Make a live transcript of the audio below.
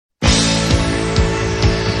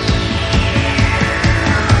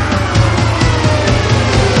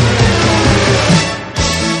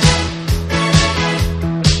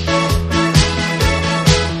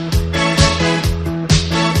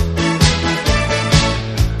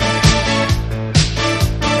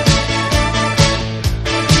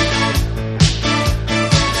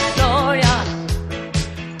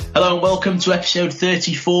welcome to episode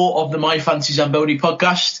 34 of the My Fantasy Zamboni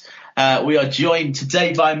podcast. We are joined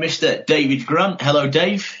today by Mr. David Grant. Hello,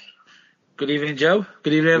 Dave. Good evening, Joe.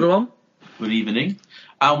 Good evening, everyone. Good evening.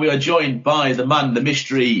 And we are joined by the man, the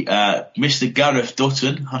mystery, Mr. Gareth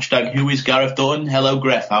Dutton. Hashtag who is Gareth Dutton? Hello,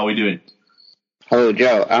 Greth. How are we doing? Hello,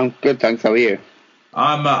 Joe. I'm good, thanks. How are you?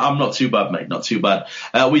 I'm not too bad, mate. Not too bad.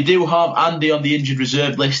 We do have Andy on the injured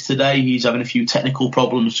reserve list today. He's having a few technical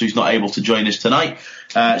problems, so he's not able to join us tonight.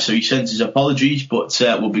 So he sends his apologies, but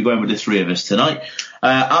we'll be going with the three of us tonight.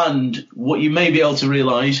 And what you may be able to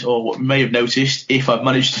realise, or what you may have noticed, if I've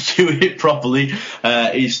managed to do it properly,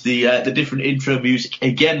 is the different intro music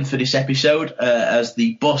again for this episode, as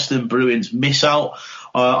the Boston Bruins miss out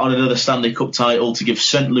on another Stanley Cup title to give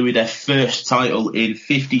St. Louis their first title in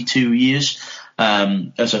 52 years.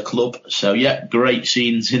 As a club. So yeah, great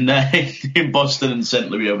scenes in there in Boston and St.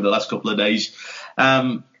 Louis over the last couple of days.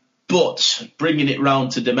 But bringing it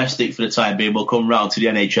round to domestic for the time being, we'll come round to the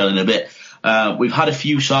NHL in a bit. We've had a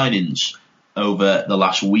few signings over the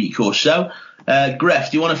last week or so. Gref,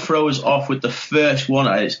 do you want to throw us off with the first one?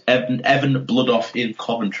 It's Evan Bloodoff in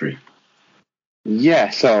Coventry. Yeah,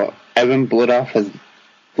 so Evan Bloodoff,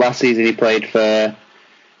 last season he played for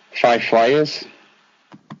 5 Flyers.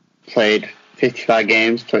 Played 55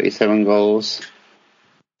 games, 27 goals,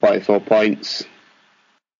 44 points.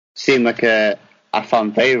 Seemed like a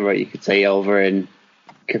fan favourite, you could say, over in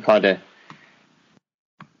Kirkcaldy.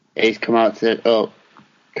 He's come out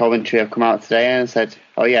Coventry have come out today and said,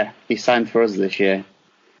 oh yeah, he signed for us this year.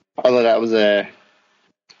 Although that was a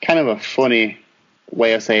kind of a funny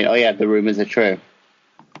way of saying, oh yeah, the rumours are true.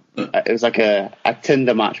 It was like a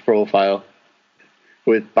Tinder match profile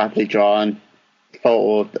with badly drawn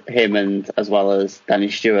photo of him and as well as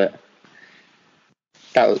Danny Stewart.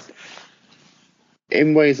 That was,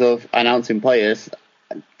 in ways of announcing players,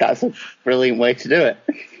 that's a brilliant way to do it.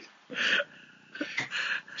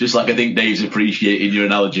 Just like I think Dave's appreciating your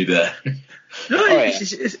analogy there. No,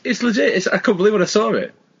 it's legit. I couldn't believe when I saw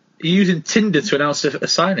it. You're using Tinder to announce a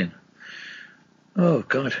signing. Oh,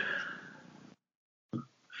 God.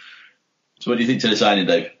 So what do you think to the signing,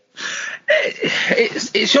 Dave?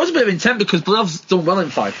 It shows a bit of intent because Bloodoff's done well in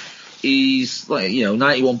 5. He's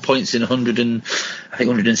 91 points in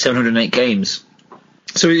 107, 108 games.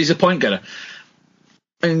 So he's a point getter.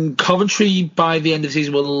 And Coventry by the end of the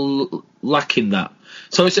season were lacking that.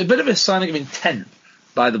 So it's a bit of a signing of intent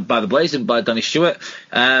by the Blaze and by Danny Stewart.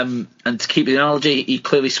 And to keep the analogy, he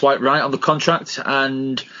clearly swiped right on the contract,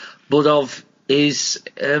 and Bloodoff is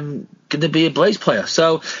going to be a Blaze player.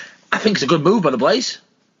 So I think it's a good move by the Blaze.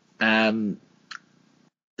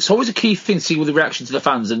 It's always a key thing to see with the reaction to the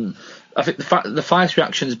fans, and I think the Flyers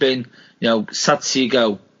reaction has been, sad to see you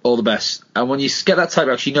go, all the best. And when you get that type of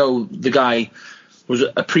reaction, the guy was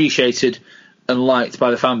appreciated and liked by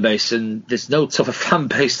the fan base, and there's no tougher fan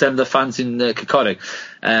base than the fans in Kirkcaldy.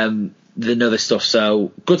 They know this stuff,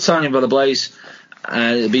 so good signing by the Blaze.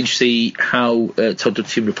 It'll be interesting to see how Todd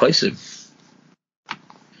Dutton replaces him.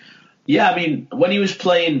 Yeah, I mean, when he was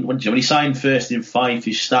playing, when he signed first in 5,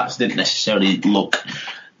 his stats didn't necessarily look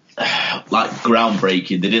like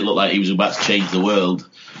groundbreaking. They didn't look like he was about to change the world.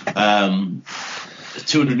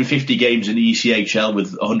 250 games in the ECHL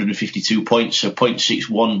with 152 points, so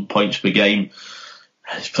 0.61 points per game.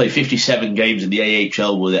 He's played 57 games in the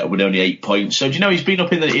AHL with only 8 points. So, he's been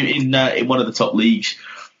up in one of the top leagues.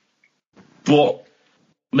 But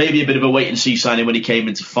maybe a bit of a wait-and-see signing when he came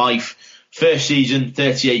into 5. First season,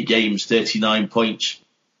 38 games, 39 points.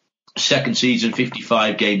 Second season,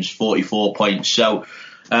 55 games, 44 points. So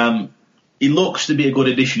he looks to be a good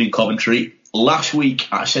addition in Coventry. Last week,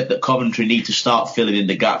 I said that Coventry need to start filling in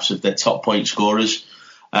the gaps of their top point scorers.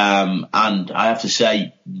 And I have to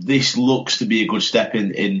say, this looks to be a good step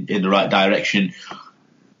in the right direction.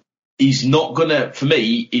 He's not going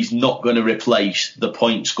to replace the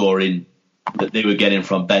point scoring that they were getting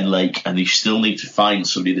from Ben Lake, and they still need to find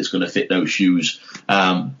somebody that's going to fit those shoes.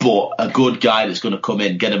 But a good guy that's going to come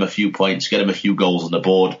in, get him a few points, get him a few goals on the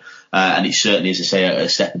board, and it certainly is, a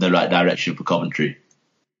step in the right direction for Coventry.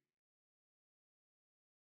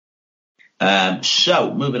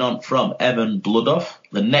 So, moving on from Evan Bloodoff,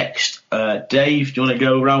 the next, Dave, do you want to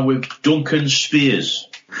go around with Duncan Spears?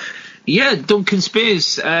 Yeah, Duncan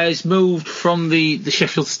Spears has moved from the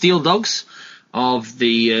Sheffield Steel Dogs of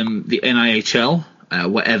the NIHL,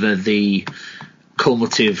 whatever the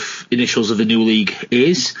cumulative initials of the new league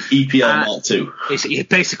is. EPL Mark 2. It's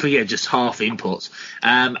basically, just half inputs.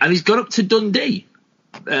 And he's got up to Dundee.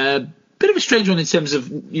 Bit of a strange one in terms of,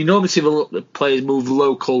 you normally see the players move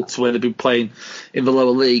local to where they've been playing in the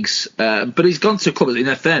lower leagues. But he's gone to a club, in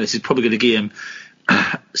their fairness, is probably going to give him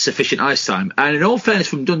sufficient ice time. And in all fairness,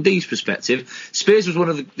 from Dundee's perspective, Spears was one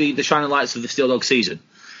of the shining lights of the Steel Dog season.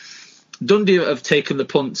 Dundee have taken the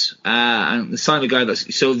punt and signed a guy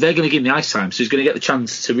so they're going to give him the ice time, so he's going to get the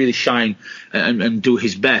chance to really shine and do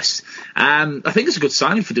his best. I think it's a good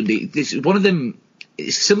signing for Dundee. It's one of them.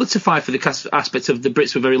 It's similar to Fife for the aspect of the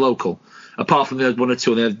Brits were very local, apart from the one or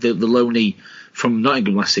two, the Loney from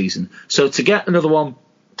Nottingham last season. So to get another one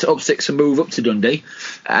to up sticks and move up to Dundee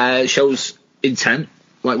shows intent,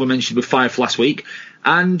 like we mentioned with Fife last week.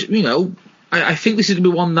 And, I think this is going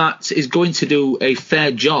to be one that is going to do a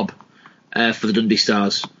fair job for the Dundee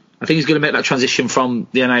Stars. I think he's going to make that transition from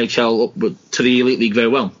the NIHL up to the Elite League very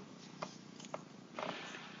well.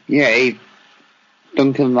 Yeah,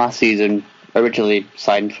 Duncan last season originally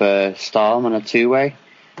signed for Storm on a two-way.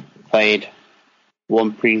 Played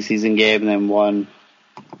one pre-season game and then one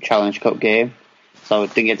Challenge Cup game. So I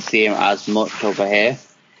didn't get to see him as much over here.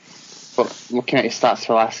 But looking at his stats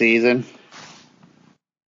for last season,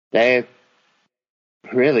 they're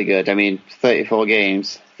really good. 34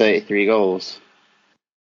 games, 33 goals.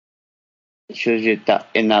 It shows you that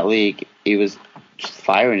in that league, he was just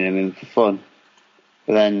firing him in for fun.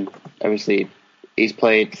 But then, obviously, he's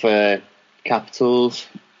played for Capitals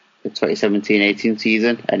the 2017-18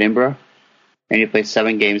 season at Edinburgh. And he played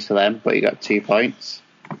 7 games for them, but he got 2 points.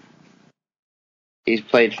 He's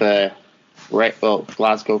played for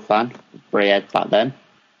Glasgow Clan, Braehead back then,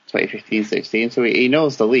 2015-16, so he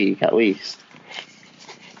knows the league at least.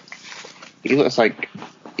 He looks like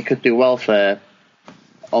he could do well for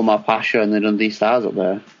Omar Pasha and the Dundee Stars up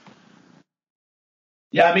there.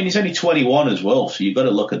 Yeah, he's only 21 as well, so you've got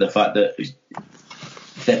to look at the fact that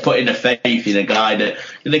they're putting a faith in a guy that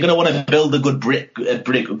they're going to want to build a good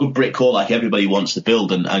brick core like everybody wants to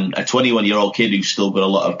build, and a 21-year-old kid who's still got a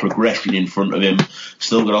lot of progression in front of him,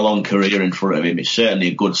 still got a long career in front of him. It's certainly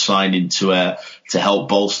a good signing to help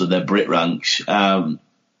bolster their Brit ranks. As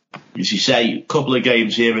you say, a couple of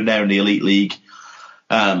games here and there in the Elite League.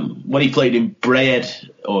 When he played in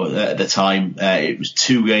Braehead, or at the time, it was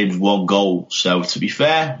 2 games, 1 goal. So to be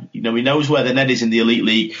fair, he knows where the net is in the Elite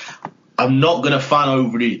League. I'm not going to fan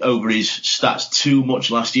over his stats too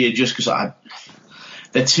much last year, just because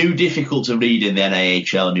they're too difficult to read in the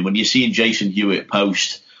NAHL. When you're seeing Jason Hewitt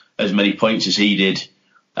post as many points as he did,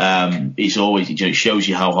 it's always, it shows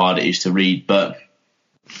you how hard it is to read. But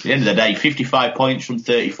at the end of the day, 55 points from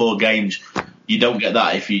 34 games, you don't get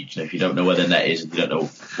that if you don't know where the net is and you don't know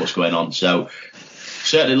what's going on. So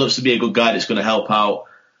certainly looks to be a good guy that's going to help out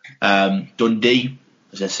Dundee.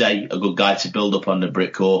 As I say, a good guy to build up on the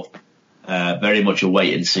Brit core. Very much a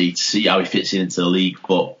wait and see to see how he fits into the league,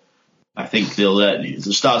 but I think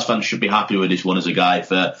the Stars fans should be happy with this one as a guy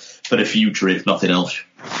for the future, if nothing else.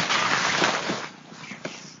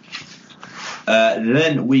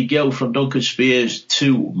 Then we go from Duncan Spears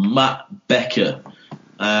to Matt Becker.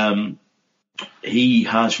 He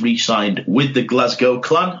has re-signed with the Glasgow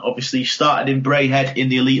Clan. Obviously started in Braehead in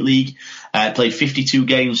the Elite League, played 52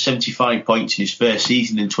 games, 75 points in his first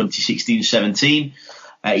season in 2016-17.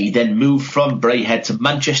 He then moved from Braehead to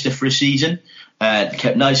Manchester for a season,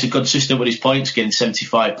 kept nice and consistent with his points, getting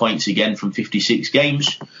 75 points again from 56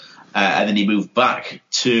 games. And then he moved back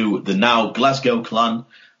to the now Glasgow Clan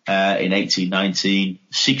in 18-19,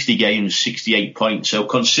 60 games, 68 points. So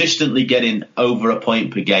consistently getting over a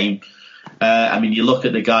point per game. You look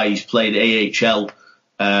at the guy, he's played AHL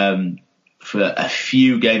for a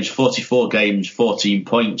few games, 44 games, 14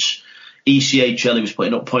 points. ECHL, he was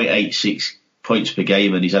putting up 0.86 points per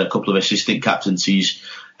game, and he's had a couple of assistant captaincies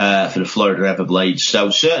for the Florida Everblades.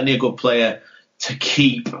 So certainly a good player to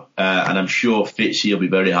keep, and I'm sure Fitzy will be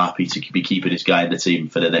very happy to be keeping this guy in the team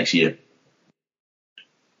for the next year.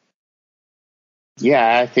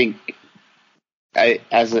 Yeah, I think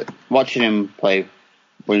watching him play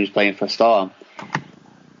when he was playing for Storm,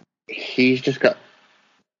 he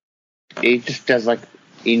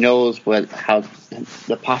knows how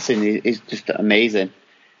the passing is just amazing.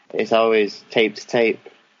 It's always tape to tape,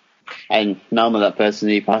 and normally that person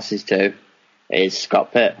he passes to is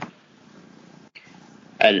Scott Pitt,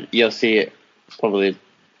 and you'll see it probably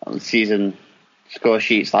on the season score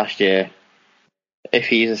sheets last year. If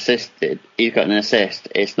he's got an assist,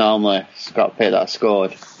 it's normally Scott Pitt that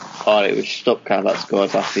scored, or it was Stupka that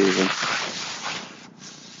scored last season.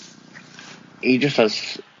 He just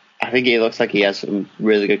has, I think he looks like he has some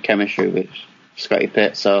really good chemistry with Scotty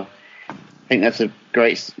Pitt, so I think that's a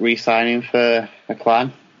great re-signing for a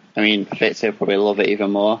Clan. Fitz will probably love it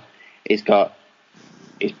even more. He's got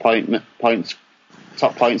his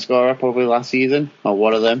top point scorer probably last season, or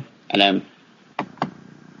one of them, and then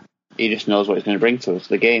he just knows what he's going to bring to us,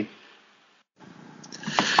 the game.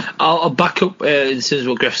 I'll back up in terms of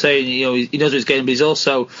what Greff's saying. You know, he knows what he's getting, but he's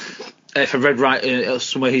also, if I read right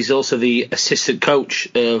somewhere, he's also the assistant coach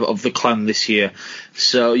of the Clan this year.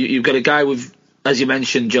 So you've got a guy with, as you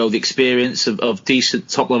mentioned, Joe, the experience of decent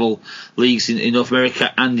top-level leagues in North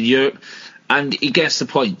America and in Europe, and he gets the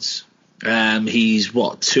points. He's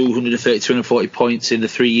 230, 240 points in the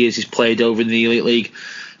 3 years he's played over in the Elite League.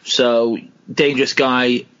 So dangerous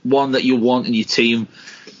guy, one that you want in your team.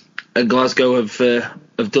 And Glasgow have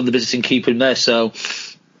done the business in keeping him there. So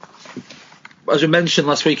as we mentioned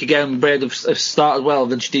last week again, Braid have started well.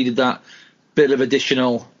 They just needed that bit of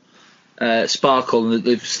additional sparkle, and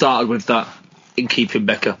they've started with that in keeping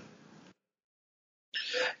Becker.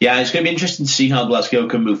 Yeah, it's going to be interesting to see how Glasgow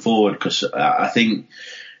can move forward, because I think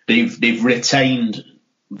they've retained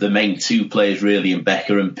the main two players really in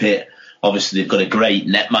Becker and Pitt. Obviously, they've got a great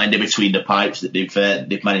netminder between the pipes that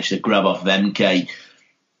they've managed to grab off of MK.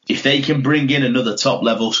 If they can bring in another top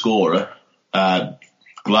level scorer,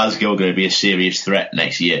 Glasgow are going to be a serious threat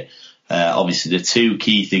next year. Obviously, the two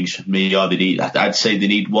key things for me are I'd say they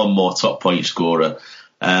need one more top point scorer,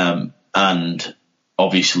 and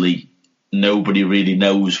obviously nobody really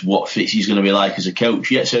knows what Fitzy's going to be like as a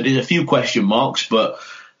coach yet. So there's a few question marks, but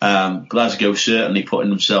Glasgow certainly putting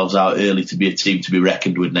themselves out early to be a team to be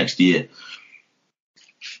reckoned with next year.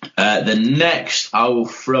 The next I will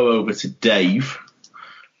throw over to Dave.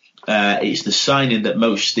 It's the signing that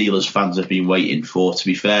most Steelers fans have been waiting for, to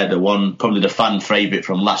be fair. Probably the fan favourite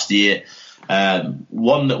from last year.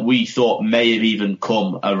 One that we thought may have even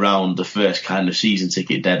come around the first kind of season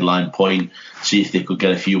ticket deadline point, see if they could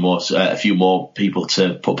get a few more people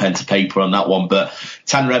to put pen to paper on that one. But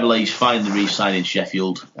Tan Rebele's finally re-signing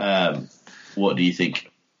Sheffield. What do you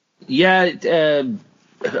think? Yeah,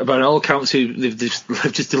 by all accounts, they've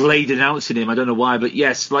just delayed announcing him. I don't know why, but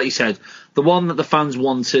yes, like you said, the one that the fans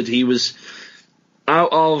wanted. He was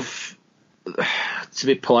out of, to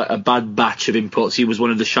be polite, a bad batch of inputs. He was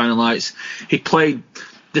one of the shining lights. He played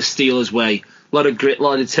the Steelers way. A lot of grit, a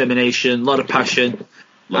lot of determination, a lot of passion.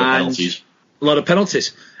 A lot of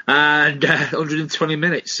penalties. And 120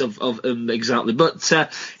 minutes of exactly.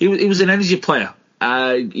 But he was an energy player.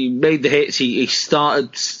 He made the hits. He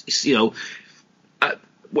started,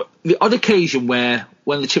 the odd occasion where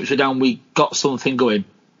when the chips were down, we got something going.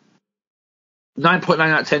 9.9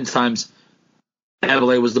 out of 10 times,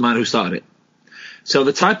 Rebele was the man who started it. So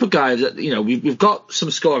the type of guy that, we've got some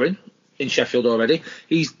scoring in Sheffield already.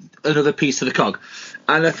 He's another piece to the cog.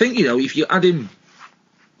 And I think, if you add him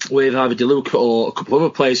with either DeLuca or a couple of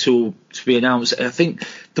other players who to be announced, I think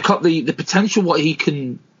the potential what he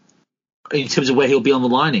can, in terms of where he'll be on the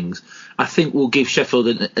linings, I think will give Sheffield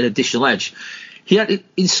an additional edge. He had,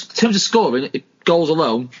 in terms of scoring, goals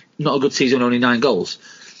alone, not a good season, only 9 goals.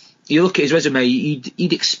 You look at his resume,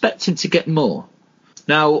 you'd expect him to get more.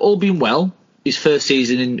 Now, all being well, his first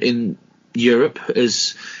season in Europe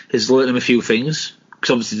has learnt him a few things, because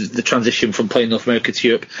obviously the transition from playing North America to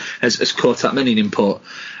Europe has caught that many in import.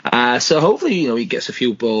 So hopefully, he gets a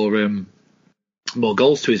few more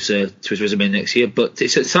goals to his resume next year. But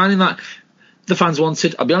it's a signing that the fans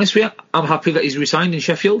wanted. I'll be honest with you, I'm happy that he's resigned in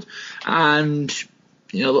Sheffield, and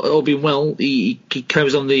all being well, he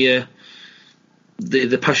carries on the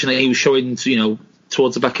passion that he was showing,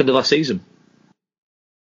 towards the back end of last season.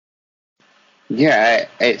 Yeah,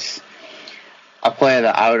 it's a player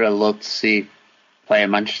that I would have loved to see play in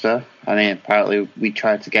Manchester. I mean, apparently we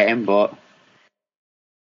tried to get him, but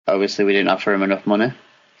obviously we didn't offer him enough money.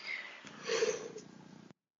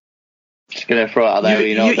 Just going to throw it out there,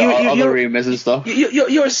 all the rumours and stuff.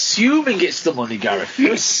 You're assuming it's the money, Gareth.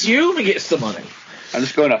 You're assuming it's the money. I'm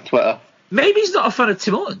just going off Twitter. Maybe he's not a fan of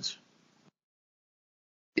Tim Hortons.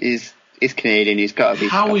 He's Canadian. He's got to be.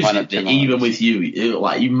 How is it that even with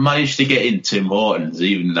you managed to get in Tim Hortons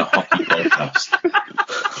even in a hockey podcast?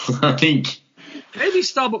 I think maybe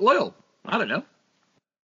he's Starbucks loyal. I don't know.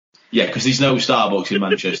 Yeah, because there's no Starbucks in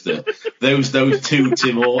Manchester. those two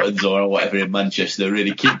Tim Hortons or whatever in Manchester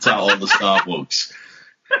really kicked out all the Starbucks.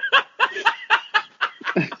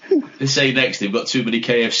 They say next they've got too many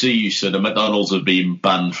KFCs, so the McDonald's are being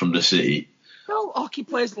banned from the city. Well, hockey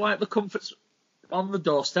players like the comforts on the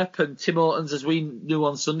doorstep, and Tim Hortons, as we knew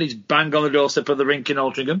on Sundays, bang on the doorstep of the rink in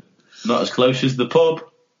Altrincham. Not as close as the pub.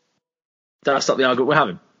 That's not the argument we're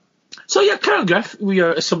having. So yeah, carry on, Gref, with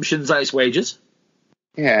your assumptions that it's wages.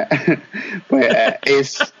 Yeah, but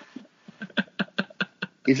he's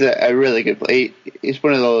a really good player. He's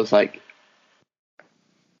one of those,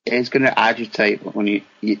 it's going to agitate when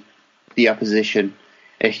the opposition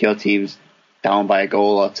if your team's down by a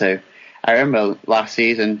goal or two. I remember last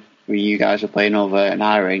season when you guys were playing over in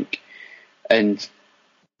our rink, and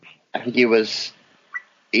I think it was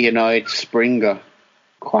he annoyed Springer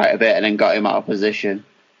quite a bit and then got him out of position.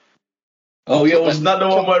 Oh yeah, wasn't that the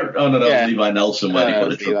one where? Oh no, that was Levi Nelson where he put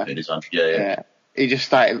the truck in his hand. Yeah. He just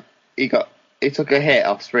started. He took a hit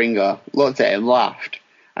off Springer, looked at him, laughed,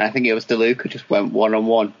 and I think it was DeLuca just went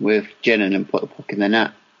 1-on-1 with Ginnon and put the puck in the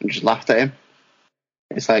net and just laughed at him.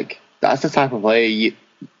 It's like that's the type of player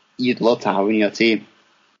you'd love to have in your team.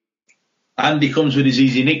 And he comes with his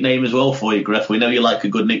easy nickname as well for you, Griff. We know you like a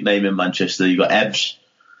good nickname in Manchester. You got Ebbs.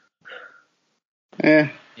 Yeah.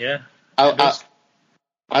 Ebbs.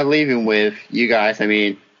 I'll leave him with you guys. I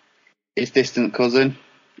mean, his distant cousin,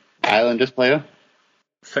 Islanders player.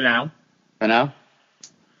 For now.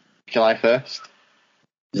 July 1st.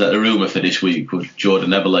 Is that the rumour for this week with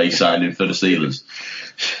Jordan Eberle signing for the Steelers?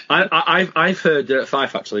 I've heard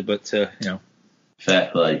Fife actually, but Fair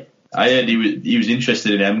play. I heard he was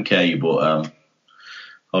interested in MK, but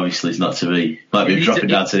obviously it's not to be. Might be dropping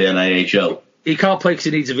down to the NAHL. He can't play because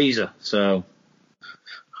he needs a visa. So,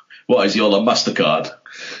 what is he all on MasterCard?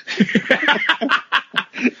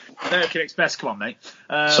 American Express, come on, mate.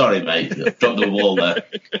 Sorry, mate. Dropped the wall there.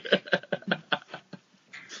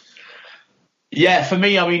 Yeah, for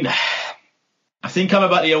me, I mean, I think I'm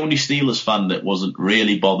about the only Steelers fan that wasn't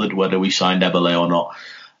really bothered whether we signed Eberle or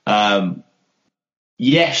not.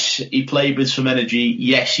 Yes, he played with some energy.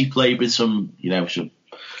 Yes, he played with some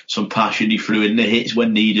passion. He threw in the hits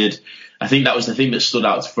when needed. I think that was the thing that stood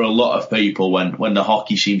out for a lot of people when the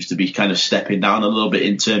hockey seems to be kind of stepping down a little bit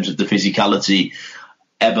in terms of the physicality.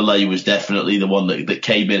 Eberle was definitely the one that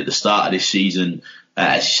came in at the start of this season.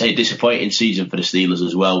 As you say, disappointing season for the Steelers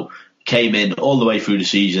as well. Came in all the way through the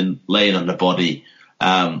season, laying on the body.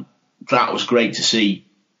 That was great to see.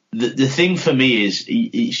 The thing for me is,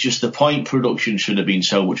 it's just the point production should have been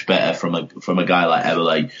so much better from a guy like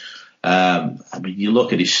Eberle. I mean, you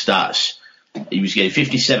look at his stats. He was getting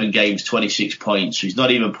 57 games, 26 points. So he's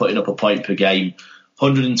not even putting up a point per game.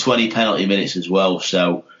 120 penalty minutes as well.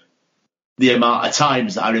 So the amount of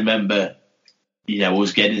times that I remember,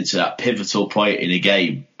 was getting to that pivotal point in a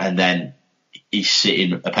game, and then he's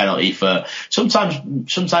sitting a penalty for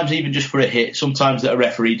sometimes even just for a hit. Sometimes that a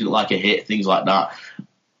referee didn't like a hit, things like that.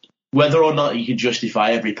 Whether or not you can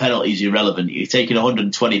justify every penalty is irrelevant. You're taking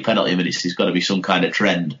 120 penalty minutes. There's got to be some kind of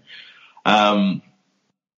trend.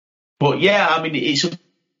 But yeah, I mean, it's a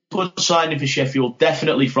good signing for Sheffield.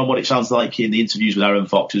 Definitely, from what it sounds like in the interviews with Aaron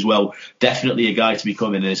Fox as well, definitely a guy to be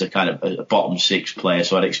coming in as a kind of a bottom six player.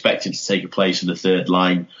 So I'd expect him to take a place in the third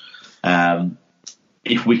line.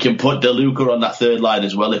 If we can put DeLuca on that third line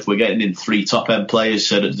as well, if we're getting in three top-end players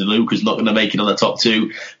so that DeLuca's not going to make it on the top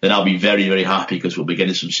two, then I'll be very, very happy because we'll be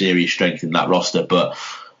getting some serious strength in that roster. But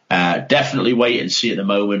definitely wait and see at the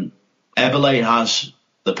moment. Eberle has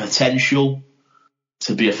the potential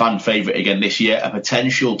to be a fan favourite again this year, a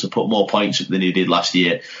potential to put more points up than he did last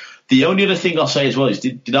year. The only other thing I'll say as well is,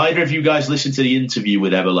 did either of you guys listen to the interview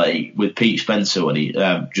with Eberle, with Pete Spencer, when he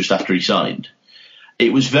just after he signed?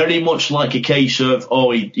 It was very much like a case of,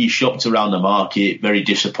 he shopped around the market very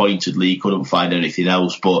disappointedly, he couldn't find anything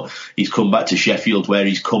else, but he's come back to Sheffield where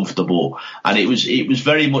he's comfortable. And it was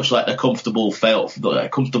very much like a comfortable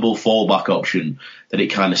fallback option that it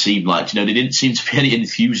kind of seemed like. There didn't seem to be any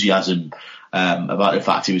enthusiasm about the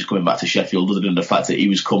fact he was coming back to Sheffield, other than the fact that he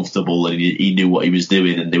was comfortable and he knew what he was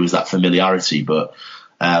doing and there was that familiarity. But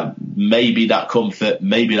maybe that comfort,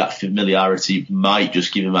 maybe that familiarity might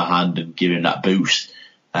just give him a hand and give him that boost.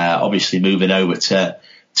 Obviously moving over to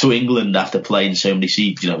England after playing so many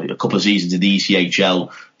seasons, a couple of seasons in the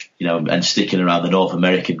ECHL, and sticking around the North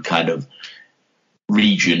American kind of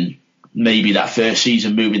region. Maybe that first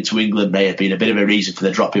season moving to England may have been a bit of a reason for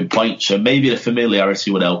the drop in points. So maybe the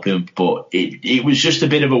familiarity would help him, but it was just a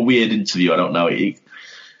bit of a weird interview. I don't know.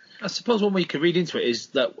 I suppose one way you could read into it is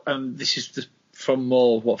that this is from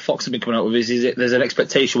more what Fox have been coming out with is there's an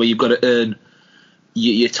expectation where you've got to earn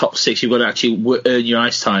your top six, you've got to actually earn your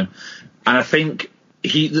ice time. And I think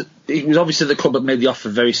it was obviously the club that made the offer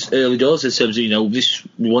very early doors in terms of, this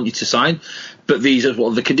we want you to sign, but these are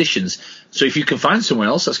what are the conditions. So if you can find somewhere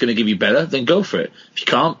else that's going to give you better, then go for it. If you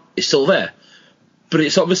can't, it's still there. But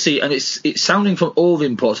it's obviously, and it's sounding from all the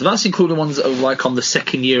imports, and that's including ones that are like on the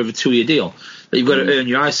second year of a 2-year deal, that you've got to earn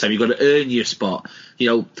your ice time, you've got to earn your spot.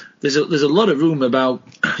 There's a lot of room about,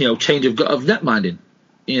 change of net minding.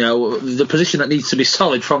 The position that needs to be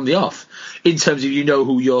solid from the off in terms of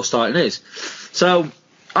who your starting is. So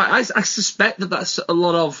I suspect that's a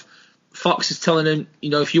lot of Fox is telling him,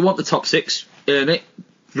 if you want the top six, earn it,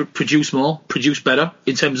 produce more, produce better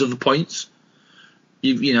in terms of the points.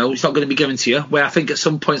 It's not going to be given to you. Where I think at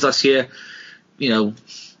some points last year,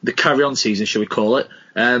 the carry-on season, shall we call it,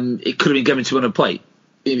 it could have been given to him on a plate.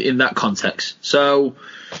 in that context. So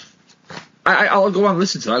I'll go on and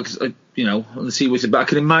listen to that because and see what's about. I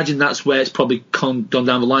can imagine that's where it's probably gone down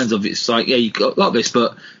the lines of it's like, yeah, you got this,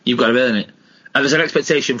 but you've got to earn it, and there's an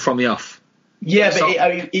expectation from the off. Yeah,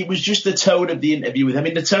 but it was just the tone of the interview with him. I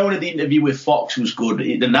mean, the tone of the interview with Fox was good,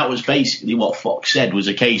 and that was basically what Fox said was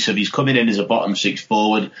a case of he's coming in as a bottom six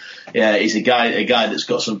forward. Yeah, he's a guy that's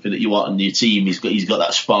got something that you want on your team. He's got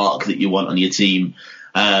that spark that you want on your team.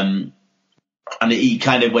 And he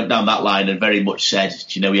kind of went down that line and very much said,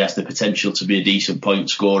 he has the potential to be a decent point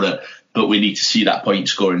scorer, but we need to see that point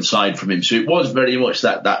scoring side from him. So it was very much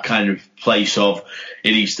that kind of place of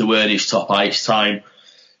he needs to earn his top ice time.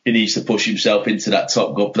 He needs to push himself into that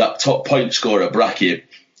top point scorer bracket.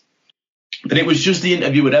 But it was just the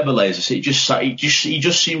interview with Eberle, as I say, he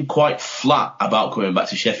just seemed quite flat about coming back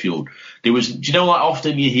to Sheffield. There was,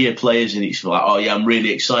 often you hear players and it's like, oh yeah, I'm really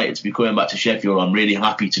excited to be coming back to Sheffield. I'm really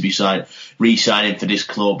happy to be re-signing for this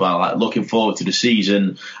club. I'm like looking forward to the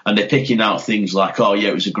season. And they're picking out things like, oh yeah,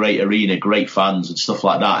 it was a great arena, great fans and stuff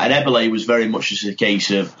like that. And Eberle was very much just a case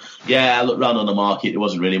of, yeah, I looked round on the market, there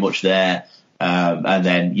wasn't really much there. And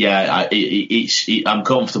then, yeah, I'm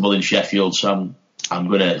comfortable in Sheffield, so I'm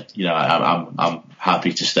gonna, I'm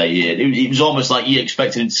happy to stay here. It was almost like you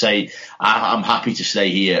expected him to say, I'm happy to stay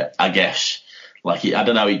here, I guess. Like, I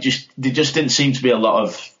don't know, there just didn't seem to be a lot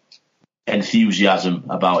of enthusiasm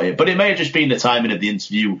about it. But it may have just been the timing of the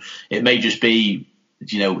interview. It may just be,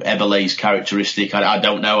 Eberle's characteristic. I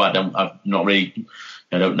don't know. I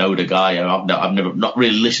don't know the guy. I've never not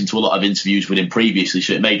really listened to a lot of interviews with him previously,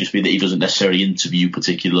 so it may just be that he doesn't necessarily interview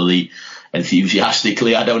particularly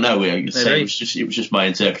enthusiastically. I don't know. It was just my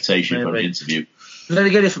interpretation from the interview. And then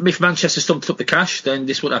again, if Manchester stumped up the cash, then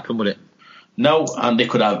this would happen, would it? No, and they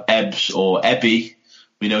could have Ebbs or Ebby.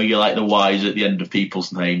 We know you like the Y's at the end of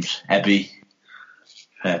people's names. Ebby.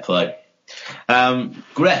 Fair play.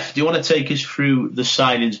 Gref, do you want to take us through the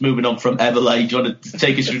signings? Moving on from Eberle, do you want to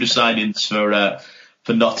take us through the signings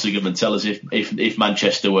for Nottingham and tell us if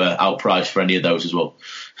Manchester were outpriced for any of those as well?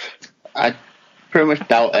 I pretty much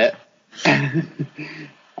doubt it. I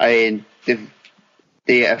mean,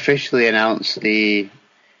 they officially announced the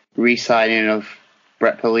re-signing of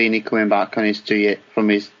Brett Pelini coming back on he's on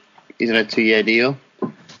a 2-year deal.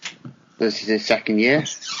 This is his second year.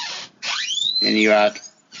 And you had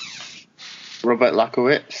Robert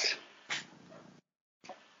Lakowitz.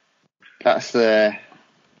 That's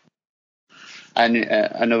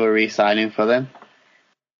another re-signing for them.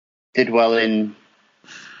 Did well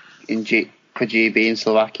for GB in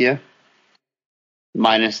Slovakia,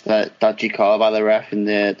 minus that dodgy call by the ref in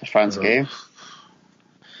the France game.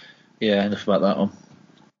 Yeah, enough about that one.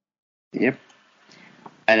 Yep.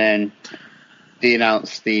 And then they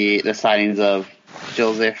announced the signings of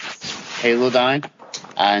Joseph Halodine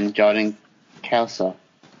and Jordan Kelso.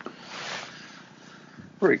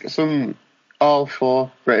 All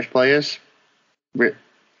 4 British players. The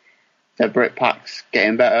Brit Pack's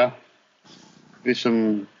getting better with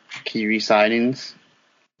some key re-signings.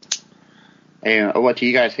 What do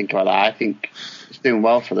you guys think about that? I think it's doing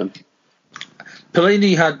well for them.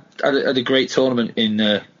 Pelini had a great tournament in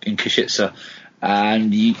Košice,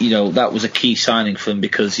 and that was a key signing for them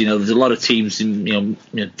because there's a lot of teams in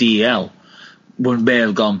DEL wouldn't be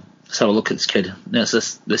have gone, let's have a look at this kid.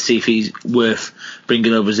 Let's see if he's worth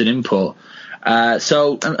bringing over as an import. And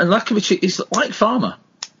Lakovic is like Farmer.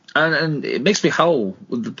 And it makes me howl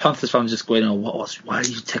with the Panthers fans just going, why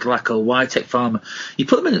did you take Lacko? Why take Farmer? You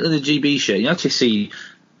put them in the GB shirt, you actually see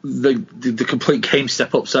the complete game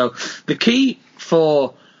step up. So the key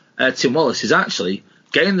for Tim Wallace is actually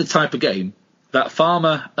getting the type of game that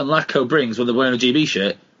Farmer and Lacko brings when they're wearing a GB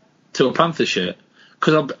shirt to a Panthers shirt.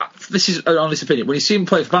 Because this is an honest opinion. When you see him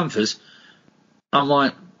play for Panthers, I'm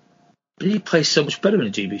like, but he plays so much better in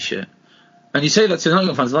a GB shirt. And you say that to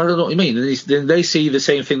Nottingham fans, I don't know what you mean. And then they see the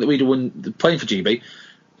same thing that we do when playing for GB.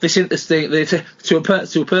 They see this thing to a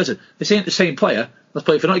person. They see the same player that's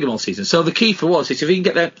played for Nottingham all season. So the key for us is if he can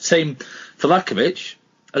get that same for Lakovic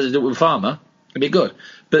as he did with Farmer, it'd be good.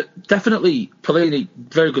 But definitely Pelini,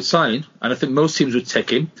 very good signing, and I think most teams would take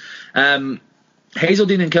him.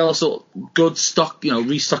 Hazeldine and Kelso, good stock,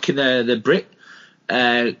 restocking their Brit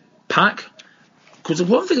pack. Because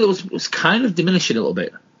one thing that was kind of diminishing a little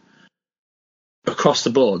bit across the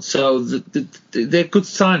board. So they're good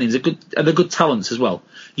signings, they're good talents as well.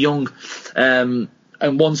 Young, and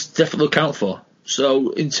ones to definitely look out for.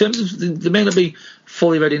 So in terms of, they may not be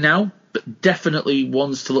fully ready now, but definitely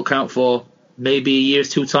ones to look out for maybe a year or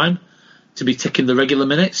 2 time to be ticking the regular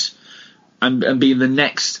minutes and being the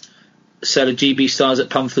next set of GB stars that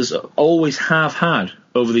Panthers always have had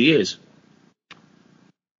over the years.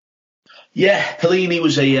 Yeah, Pelini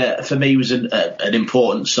was for me was an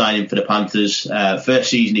important signing for the Panthers. First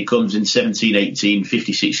season he comes in 17-18,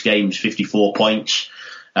 56 games, 54 points.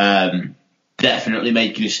 Definitely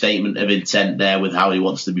making a statement of intent there with how he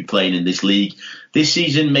wants to be playing in this league. This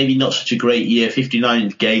season, maybe not such a great year. 59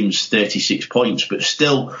 games, 36 points, but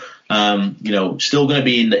still, still going to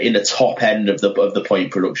be in the top end of the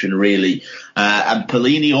point production, really. And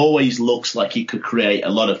Pelini always looks like he could create a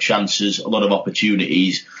lot of chances, a lot of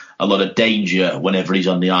opportunities, a lot of danger whenever he's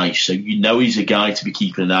on the ice. So he's a guy to be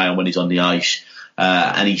keeping an eye on when he's on the ice.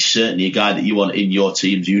 And he's certainly a guy that you want in your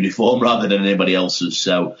team's uniform rather than anybody else's.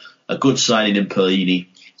 So a good signing in Pelini.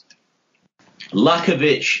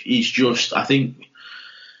 Lakovic is just, I think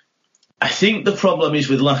the problem is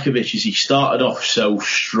with Lakovic is he started off so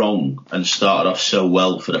strong and started off so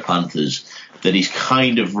well for the Panthers that he's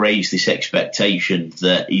kind of raised this expectation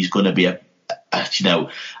that he's going to be a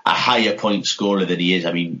higher point scorer than he is.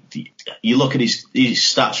 I mean, you look at his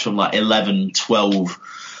stats from like 11-12,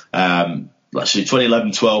 let's say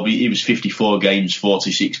 2011-12, he was 54 games,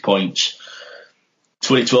 46 points.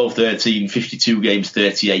 2012-13, 52 games,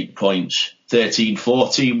 38 points.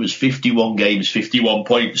 13-14 was 51 games, 51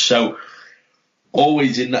 points. So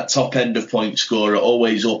always in that top end of point scorer,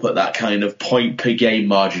 always up at that kind of point per game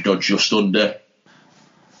margin or just under.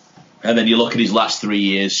 And then you look at his last 3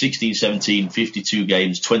 years, 16-17, 52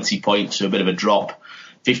 games, 20 points, so a bit of a drop.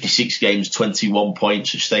 56 games, 21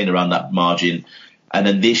 points, so staying around that margin. And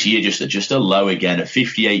then this year, just a low again, at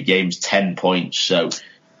 58 games, 10 points. So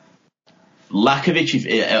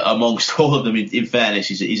Lakovic, amongst all of them, in fairness,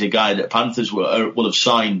 he's a guy that Panthers will have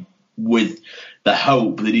signed with the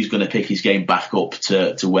hope that he's going to pick his game back up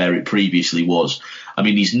to where it previously was. I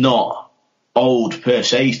mean, he's not old per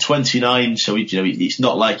se. He's 29, so it's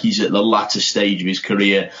not like he's at the latter stage of his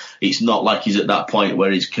career. It's not like he's at that point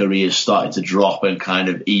where his career's starting to drop and kind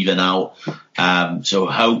of even out. So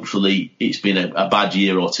hopefully it's been a bad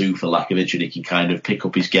year or two for Lakovic and he can kind of pick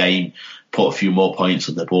up his game, put a few more points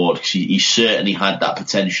on the board, because he certainly had that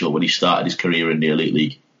potential when he started his career in the Elite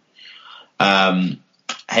League.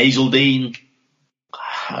 Hazeldine,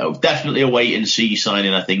 definitely a wait and see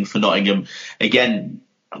signing, I think, for Nottingham. Again,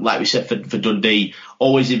 like we said for Dundee,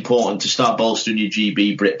 always important to start bolstering your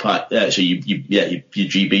GB Brit pack. Your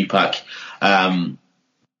GB pack.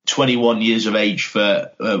 21 years of age for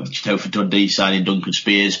Dundee signing Duncan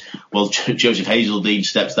Spears. Well, Joseph Hazeldine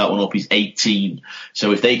steps that one up. He's 18.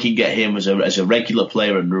 So if they can get him as a regular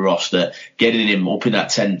player in the roster, getting him up in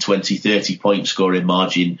that 10, 20, 30 point scoring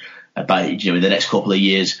margin, in the next couple of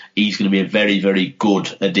years, he's going to be a very, very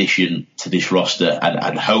good addition to this roster,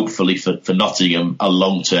 and hopefully for Nottingham, a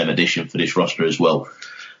long-term addition for this roster as well.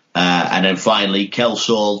 And then finally,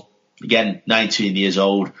 Kelsall, again, 19 years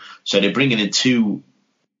old. So they're bringing in two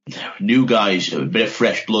new guys, a bit of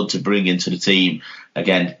fresh blood to bring into the team.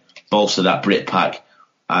 Again, bolster that Brit pack.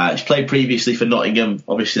 He's played previously for Nottingham,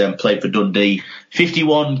 obviously then played for Dundee.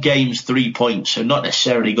 51 games, 3 points, so not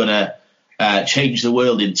necessarily going to change the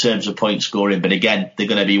world in terms of point scoring, but again, they're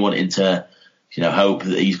going to be wanting to, hope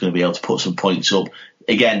that he's going to be able to put some points up.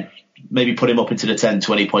 Again, maybe put him up into the 10,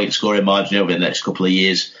 20 point scoring margin over the next couple of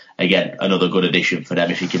years. Again, another good addition for them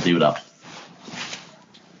if he can do that.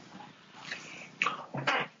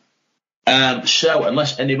 So,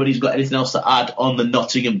 unless anybody's got anything else to add on the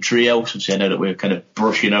Nottingham trio, since I know that we're kind of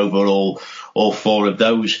brushing over all four of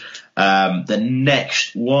those. The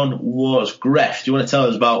next one was Greff. Do you want to tell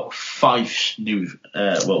us about Fife's new,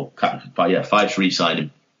 Fife's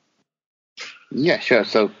re-signing? Yeah, sure.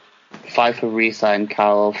 So, Fife have re-signed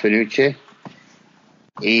Carlo Finucci.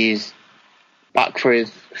 He's back for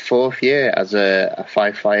his fourth year as a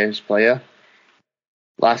Fife Flyers player.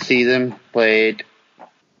 Last season, played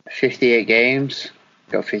 58 games,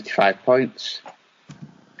 got 55 points,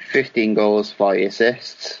 15 goals, 40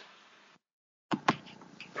 assists.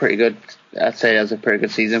 Pretty good. I'd say that was a pretty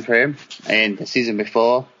good season for him. And the season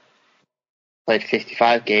before, played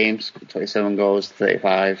 55 games, 27 goals,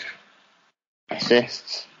 35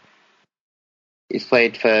 assists. He's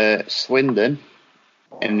played for Swindon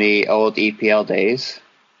in the old EPL days.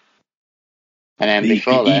 And then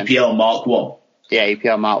before then... EPL Mark 1. Yeah,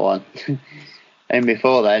 EPL Mark 1. And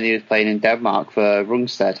before then, he was playing in Denmark for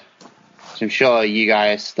Rungsted. So I'm sure you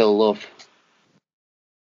guys still love.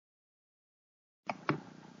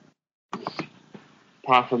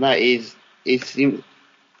 Apart from that, he's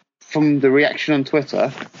from the reaction on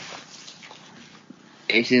Twitter,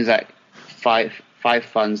 it seems like five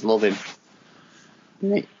fans love him.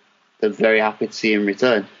 They're very happy to see him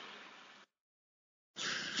return.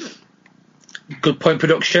 Good point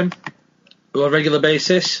production on a regular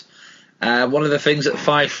basis. One of the things that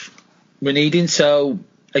Fife were needing. So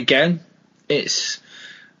again, it's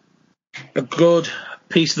a good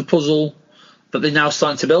piece of the puzzle that they're now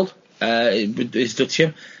starting to build. Is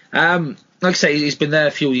Dutcher. Like I say, he's been there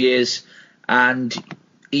a few years, and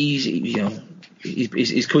he's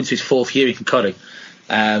coming to his fourth year in Kirkcaldy.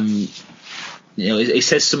 He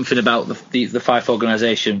says something about the Fife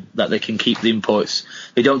organisation that they can keep the imports.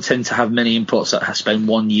 They don't tend to have many imports that spend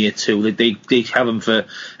 1 year, 2. They have them for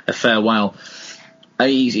a fair while. And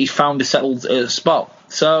he's found a settled spot.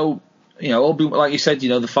 So, like you said,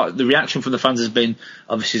 the reaction from the fans has been,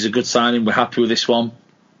 obviously, it's a good signing. We're happy with this one.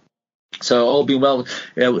 So all being well.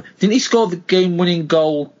 Didn't he score the game-winning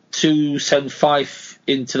goal to send Fife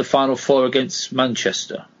into the Final Four against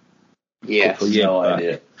Manchester? Yes. No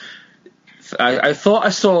idea. I thought I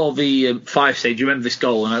saw the Fife stage. Do you remember this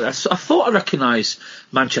goal? And I thought I recognised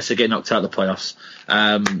Manchester getting knocked out of the playoffs.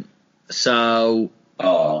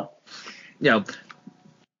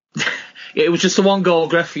 It was just a one goal,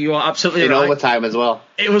 Griff. You are absolutely right. In overtime as well.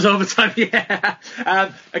 It was overtime, yeah.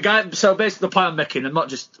 So basically, the point I'm making, I'm not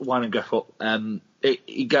just winding Griff up.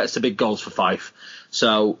 He gets the big goals for Fife.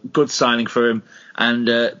 So good signing for him, and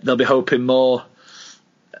they'll be hoping more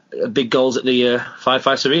big goals at the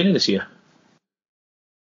Fife Arena this year.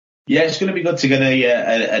 Yeah, it's going to be good to get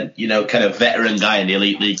a kind of veteran guy in the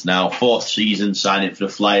elite leagues now. 4th season signing for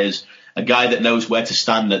the Flyers, a guy that knows where to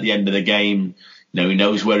stand at the end of the game. He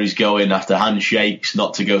knows where he's going after handshakes,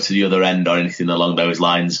 not to go to the other end or anything along those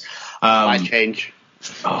lines. Might change.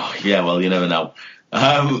 Oh yeah, well you never know.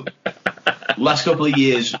 Last couple of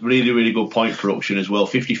years, really, really good point production as well.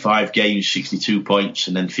 55 games, 62 points,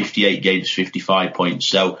 and then 58 games, 55 points.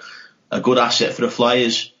 So a good asset for the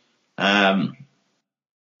Flyers. The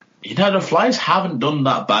Flyers haven't done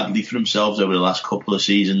that badly for themselves over the last couple of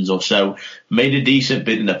seasons or so. Made a decent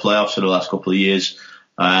bid in the playoffs for the last couple of years.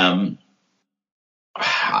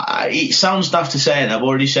 It sounds daft to say, and I've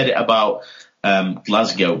already said it about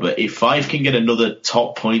Glasgow, but if Fife can get another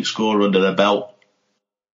top point scorer under their belt,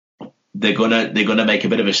 they're gonna make a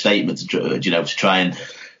bit of a statement to try and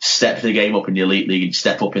step the game up in the elite league and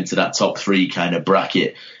step up into that top 3 kind of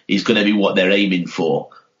bracket. Is going to be what they're aiming for.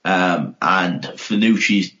 And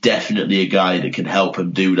Fanucci's definitely a guy that can help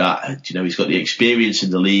him do that. He's got the experience in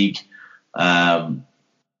the league.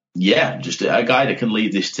 Just a guy that can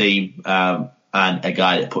lead this team, and a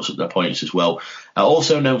guy that puts up their points as well.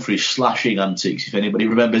 Also known for his slashing antics. If anybody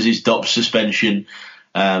remembers his Dobbs suspension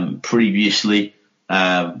previously, he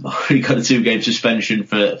got a 2-game suspension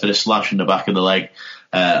for the slash in the back of the leg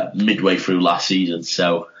midway through last season.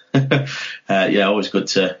 So, always good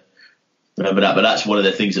to remember that. But that's one of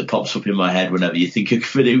the things that pops up in my head whenever you think of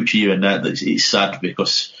Fanucci, and it's sad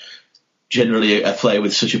because generally a player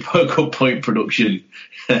with such a good point production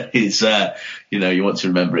is, you want to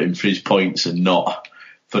remember him for his points and not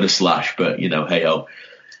for the slash. But, hey-ho.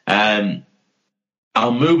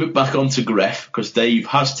 I'll move it back on to Gref because Dave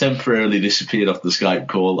has temporarily disappeared off the Skype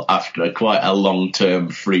call after quite a long-term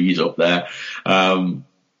freeze up there.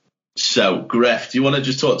 So, Gref, do you want to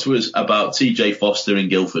just talk to us about TJ Foster in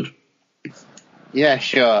Guildford? Yeah,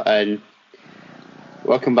 sure. And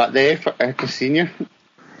welcome back, Dave, Senior.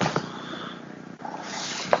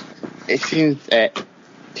 It seems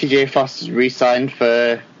TJ Foster's re-signed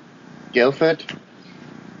for Guildford.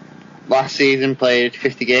 Last season played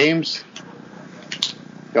 50 games,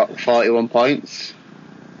 got 41 points.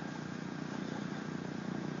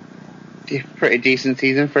 Pretty decent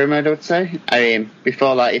season for him, I would say.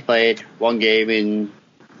 Before that he played 1 game in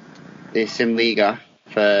the Simliga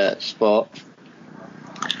for Sport.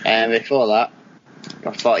 And before that,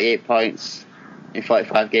 got 48 points in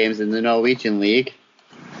 45 games in the Norwegian League.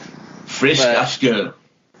 Frisk Asker.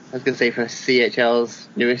 I was going to say for CHL's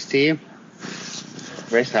newest team.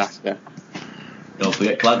 Frisk Asker. Don't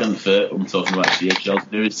forget Klagenfurt. I'm talking about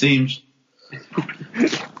CHL's newest teams.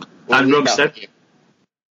 And Rugstead.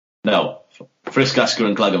 No, Frisk Asker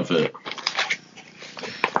and Klagenfurt.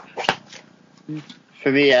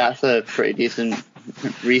 For me, that's a pretty decent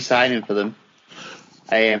re-signing for them.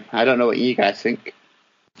 I don't know what you guys think.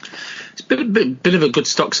 It's a bit of a good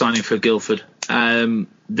stock signing for Guildford.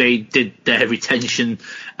 They did their retention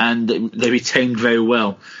and they retained very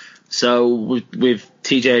well. So with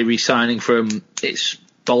TJ re-signing from, it's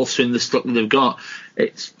bolstering the stock that they've got.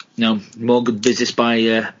 It's more good business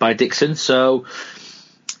by Dixon. So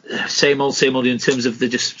same old in terms of they're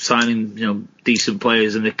just signing decent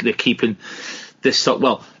players and they're keeping this stock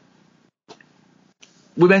well.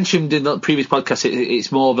 We mentioned in the previous podcast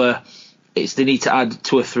it's more of they need to add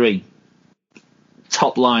 2 or 3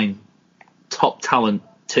 top line, top talent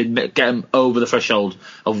to get them over the threshold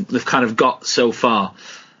of they've kind of got so far.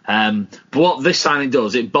 But what this signing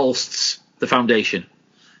does, it bolsters the foundation.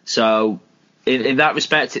 So in that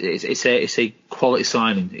respect, it's a quality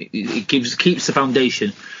signing. It keeps the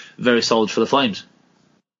foundation very solid for the Flames.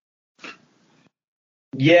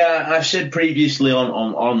 Yeah, I've said previously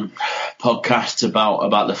on podcasts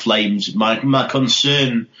about the Flames, my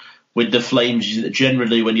concern with the Flames is that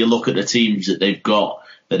generally when you look at the teams that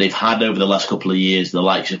they've had over the last couple of years, the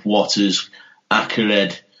likes of Waters,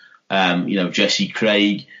 Akered, Jesse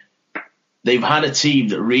Craig, they've had a team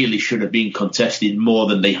that really should have been contested more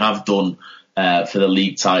than they have done for the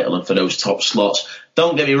league title and for those top slots.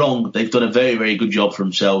 Don't get me wrong, they've done a very, very good job for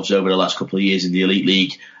themselves over the last couple of years in the Elite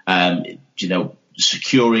League,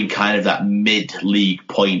 securing kind of that mid-league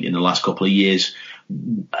point in the last couple of years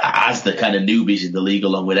as the kind of newbies in the league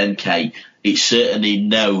along with MK. It's certainly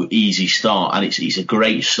no easy start, and it's a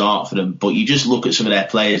great start for them, but you just look at some of their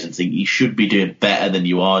players and think you should be doing better than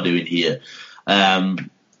you are doing here. TJ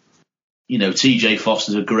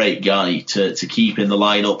Foster's a great guy to keep in the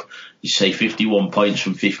lineup. You say 51 points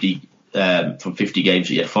from 50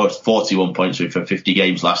 games. Yeah, 41 points from 50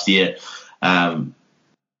 games last year.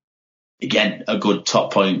 Again, a good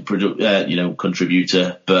top point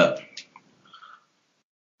contributor, but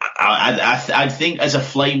I think as a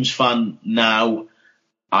Flames fan now,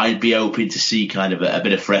 I'd be open to see kind of a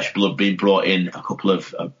bit of fresh blood being brought in, a couple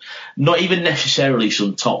of, not even necessarily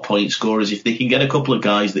some top point scorers. If they can get a couple of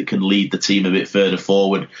guys that can lead the team a bit further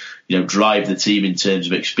forward, drive the team in terms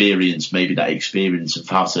of experience, maybe that experience of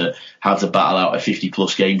how to battle out a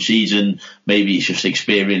 50-plus game season. Maybe it's just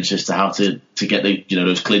experience as to how to get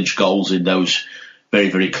those clinch goals in those very,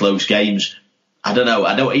 very close games. I don't know.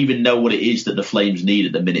 I don't even know what it is that the Flames need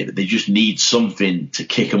at the minute, but they just need something to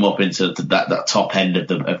kick them up into that top end of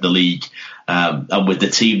the league. And with the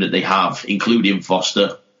team that they have, including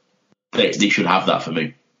Foster, they should have that for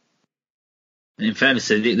me. In fairness,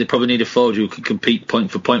 they probably need a forward who can compete point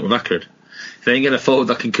for point with Akered. If they ain't get a forward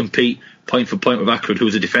that can compete point for point with Akered,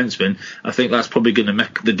 who's a defenseman, I think that's probably going to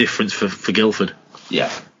make the difference for Guildford.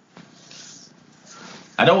 Yeah.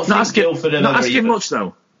 I don't think Guildford are not asking much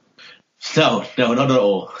though. No, not at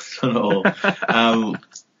all. Not at all.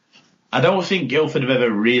 I don't think Guildford have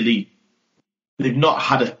ever really. They've not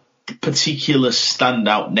had a particular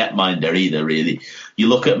standout netminder either. Really, you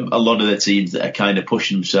look at a lot of the teams that are kind of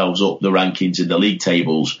pushing themselves up the rankings in the league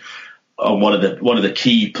tables. And one of the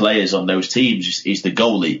key players on those teams is the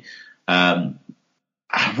goalie. I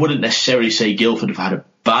wouldn't necessarily say Guildford have had a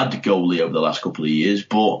bad goalie over the last couple of years,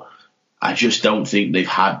 but I just don't think they've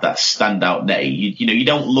had that standout netty. You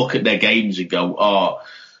don't look at their games and go,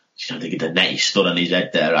 the netty stood on his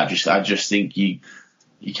head there. I just think you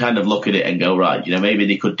kind of look at it and go, right, maybe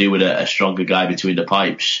they could do with a stronger guy between the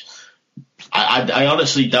pipes. I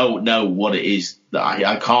honestly don't know what it is.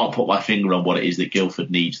 I can't put my finger on what it is that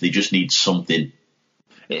Guildford needs. They just need something.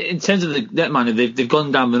 In terms of the netminder, they've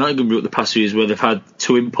gone down the Nottingham route the past few years where they've had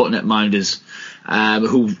two input netminders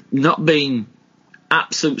who've not been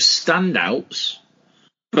absolute standouts,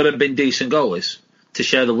 but have been decent goalies to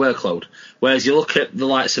share the workload. Whereas you look at the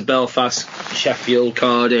likes of Belfast, Sheffield,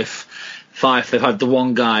 Cardiff, Fife, they've had the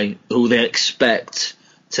one guy who they expect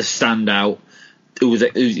to stand out, who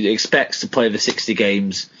expects to play the 60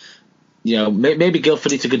 games. Maybe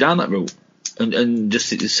Guildford need to go down that route and just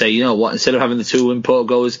say, instead of having the two import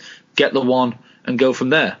goals, get the one and go from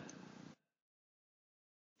there.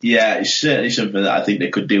 Yeah, it's certainly something that I think they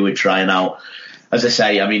could do with trying out. As I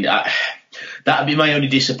say, that'd be my only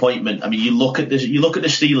disappointment. You look at the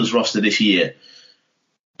Steelers roster this year.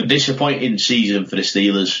 A disappointing season for the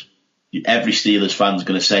Steelers. Every Steelers fan's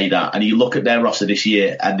going to say that. And you look at their roster this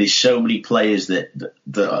year, and there's so many players that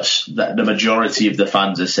the majority of the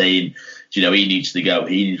fans are saying, he needs to go,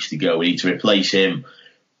 we need to replace him.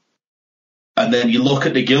 And then you look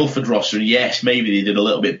at the Guildford roster, and yes, maybe they did a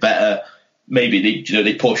little bit better. Maybe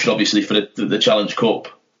they pushed obviously for the Challenge Cup.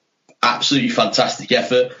 Absolutely fantastic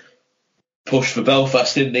effort. Pushed for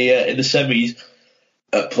Belfast in the semis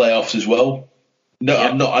at playoffs as well. No,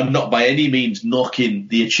 yeah. I'm not by any means knocking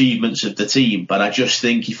the achievements of the team, but I just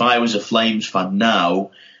think if I was a Flames fan now,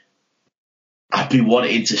 I'd be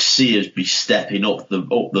wanting to see us be stepping up the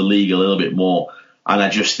league a little bit more. And I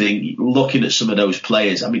just think looking at some of those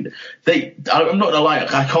players, I'm not gonna lie,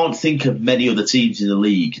 I can't think of many other teams in the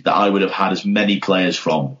league that I would have had as many players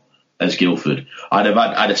from as Guildford. I'd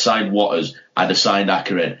have signed Waters, I'd have signed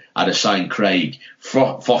Akered, I'd have signed Craig.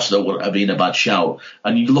 Foster wouldn't have been a bad shout.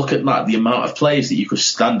 And you look at the amount of players that you could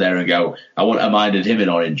stand there and go, I wouldn't have minded him in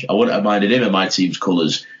orange, I wouldn't have minded him in my team's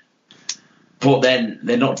colours. But then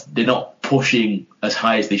they're not pushing as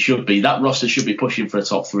high as they should be. That roster should be pushing for a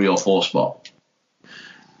top 3 or 4 spot.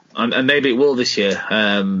 And maybe it will this year.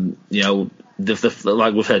 Like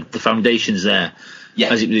we've said, the foundation's there.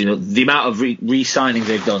 Yeah. The amount of re-signings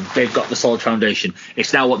they've done, they've got the solid foundation.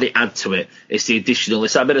 It's now what they add to it. It's the additional.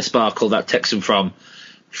 It's that bit of sparkle that takes them from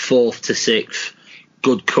 4th to 6th,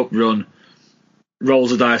 good cup run,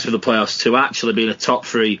 rolls the dice for the playoffs, to actually being a top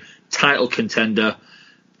 3 title contender,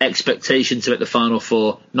 expectation to make the Final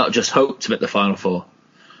Four, not just hope to make the Final Four.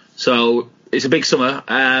 So it's a big summer.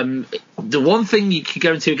 The one thing you can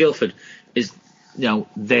guarantee with Guildford is,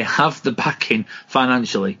 they have the backing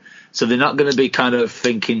financially. So they're not going to be kind of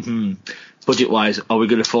thinking, budget-wise, are we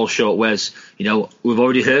going to fall short? Whereas, we've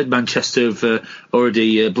already heard Manchester have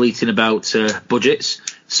already bleating about budgets,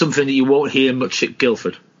 something that you won't hear much at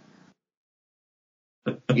Guildford.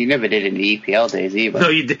 You never did in the EPL days either. No,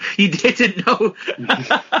 you didn't know.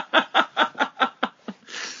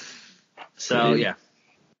 So, yeah.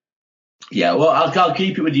 Yeah, well, I'll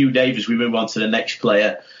keep it with you, Dave, as we move on to the next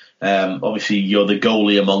player. Obviously, you're the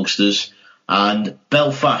goalie amongst us. And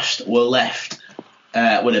Belfast were left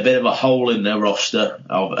with a bit of a hole in their roster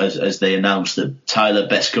as they announced that Tyler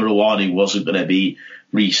Beskorowany wasn't going to be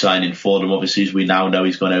re-signing for them. Obviously, as we now know,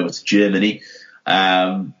 he's gone over to Germany.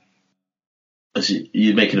 You're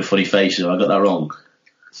making a funny face. Have I got that wrong?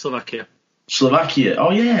 Slovakia.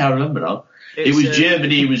 Oh, yeah, I remember now. It was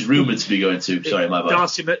Germany he was rumoured to be going to. Sorry, my bad.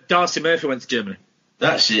 Darcy Murphy went to Germany.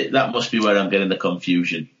 That's it. That must be where I'm getting the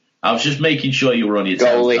confusion. I was just making sure you were on your toes.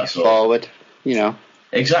 Goalie forward,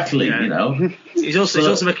 Exactly, yeah. He's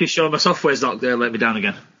also making sure my software's not going to let me down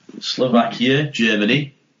again. Slovakia,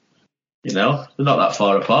 Germany. They're not that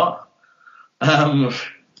far apart.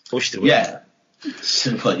 Wish they were. Yeah.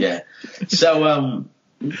 Simple, yeah. So,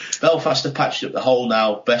 Belfast have patched up the hole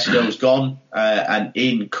now. Besko's gone, and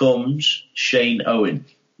in comes Shane Owen.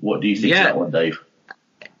 What do you think of that one, Dave?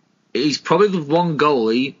 He's probably the one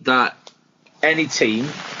goalie that any team,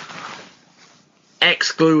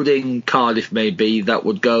 excluding Cardiff maybe, that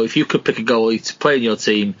would go, if you could pick a goalie to play in your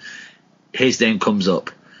team, his name comes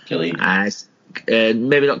up. Killeen.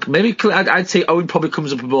 Maybe not. Maybe I'd say Owen probably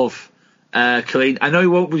comes up above Killeen. I know he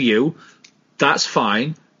won't with you. That's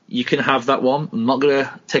fine. You can have that one. I'm not going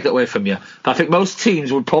to take that away from you. But I think most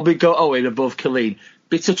teams would probably go Owen above Killeen.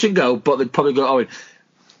 Be touch and go, but they'd probably go Owen.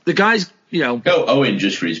 The guy's, Go Owen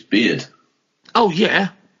just for his beard. Oh, yeah.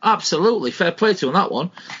 Absolutely. Fair play to him on that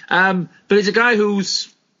one. But he's a guy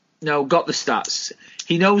who's, got the stats.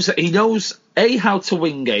 He knows how to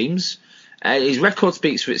win games. His record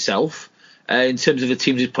speaks for itself in terms of the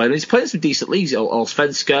teams he's played. He's played in some decent leagues.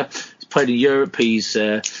 Allsvenskan. He's played in Europe. He's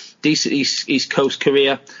decent East Coast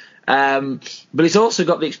career. But he's also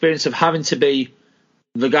got the experience of having to be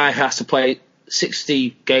the guy who has to play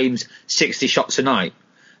 60 games, 60 shots a night.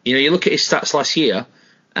 You look at his stats last year,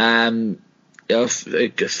 a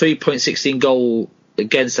 3.16 goal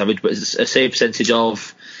against average, but it's a save percentage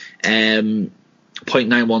of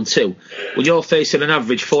 0.912. When you're facing an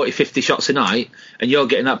average 40-50 shots a night and you're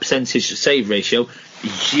getting that percentage save ratio,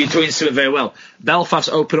 you're doing something very well. Belfast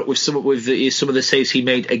opened up with some of the saves he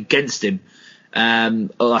made against him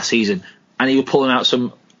last season, and he was pulling out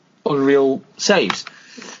some unreal saves.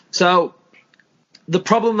 So the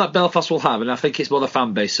problem that Belfast will have, and I think it's more the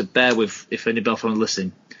fan base, so bear with if any Belfast are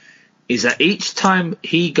listening, is that each time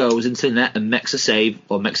he goes into the net and makes a save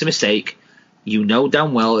or makes a mistake,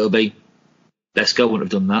 damn well it'll be, Besko wouldn't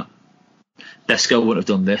have done that. Besko wouldn't have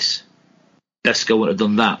done this. Besko wouldn't have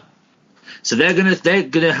done that. So they're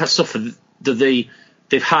gonna have suffer that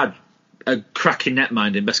they've had a cracking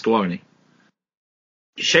netmind in Beskorowany.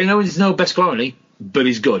 Shane Owens is no Beskorowany, but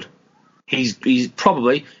he's good. He's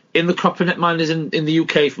probably in the crop of netminders in the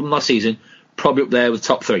UK from last season, probably up there with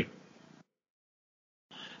top 3.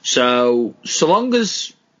 So long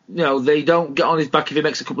as they don't get on his back if he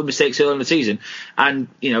makes a couple of mistakes early in the season, and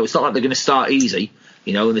it's not like they're going to start easy,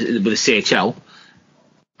 with the CHL.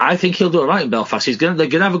 I think he'll do all right in Belfast. They're going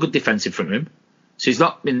to have a good defensive front of him. So he's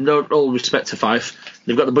not, in all respect to Fife,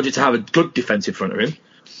 they've got the budget to have a good defensive front of him.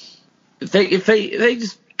 If they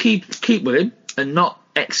just keep with him and not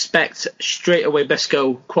expect straight away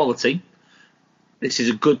Besko quality, this is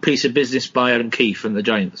a good piece of business by Adam Keefe and the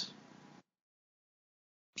Giants.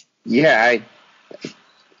 Yeah,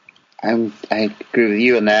 I agree with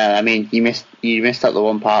you on there. I mean, you missed out the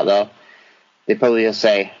one part though. They probably will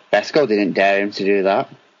say Besko didn't dare him to do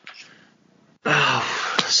that. Oh,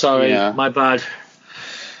 sorry, my bad.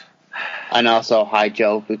 And also, hi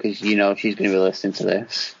Joe, because she's going to be listening to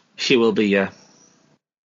this. She will be, yeah.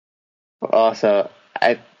 But also,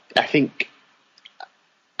 I think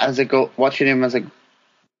watching him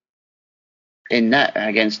in net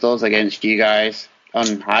against you guys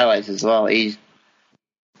on highlights as well. When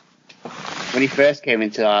he first came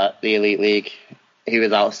into the Elite League, he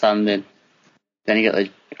was outstanding. Then you got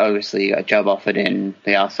a job offered in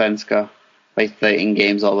the Allsvenskan. Played 13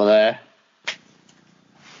 games over there.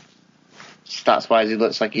 Stats-wise, he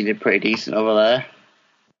looks like he did pretty decent over there.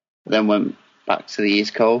 Then went back to the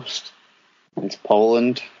East Coast, into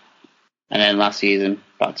Poland, and then last season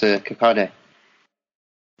back to Kirkcaldy.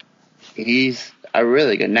 He's a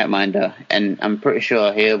really good netminder, and I'm pretty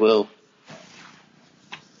sure he will,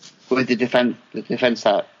 with the defence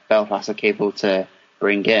that Belfast are capable to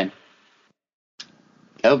bring in,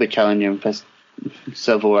 they'll be challenging for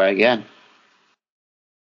silverware again.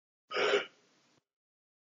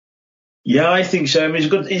 Yeah, I think so. I mean,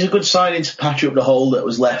 he's a good signing to patch up the hole that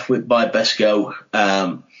was left by Besko.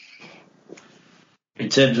 In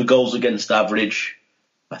terms of goals against average,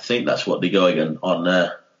 I think that's what they go again on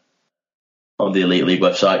the Elite League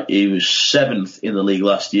website. He was 7th in the league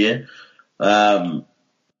last year. No,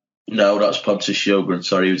 that's Pontus Sjögren.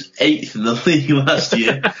 Sorry, he was 8th in the league last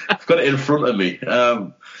year. I've got it in front of me.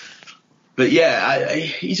 But yeah,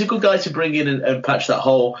 he's a good guy to bring in and patch that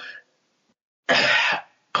hole.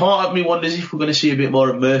 Part of me wonders if we're going to see a bit more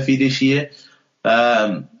of Murphy this year.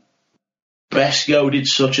 Besko did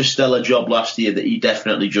such a stellar job last year that he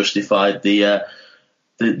definitely justified the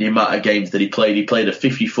amount of games that he played. He played a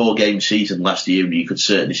 54-game season last year, and you could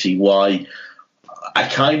certainly see why. I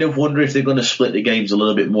kind of wonder if they're going to split the games a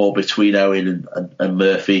little bit more between Owen and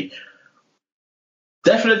Murphy.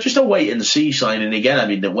 Definitely just a wait and see signing again. I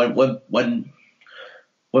mean, when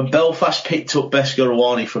Belfast picked up Besko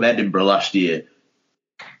Rawani from Edinburgh last year,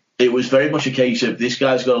 it was very much a case of this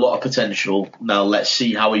guy's got a lot of potential. Now let's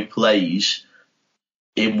see how he plays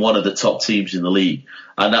in one of the top teams in the league.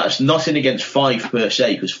 And that's nothing against Fife per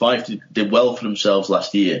se, because Fife did well for themselves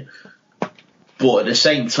last year. But at the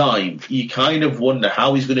same time, you kind of wonder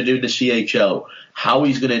how he's going to do in the CHL, how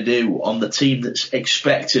he's going to do on the team that's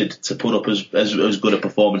expected to put up as good a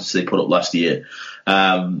performance as they put up last year.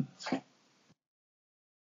 I'll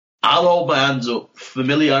hold my hands up.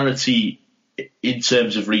 Familiarity in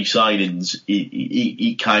terms of re-signings,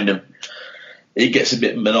 he kind of, it gets a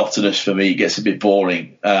bit monotonous for me. It gets a bit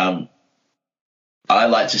boring. I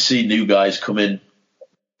like to see new guys come in.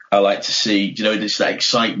 I like to see, there's that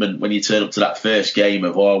excitement when you turn up to that first game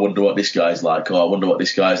of, I wonder what this guy's like. I wonder what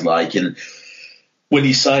this guy's like. And when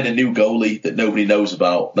you sign a new goalie that nobody knows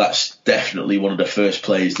about, that's definitely one of the first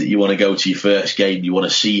players that you want to go to your first game. You want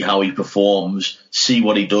to see how he performs, see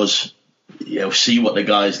what he does, see what the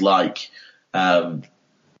guy's like. And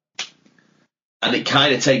it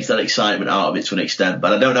kind of takes that excitement out of it to an extent.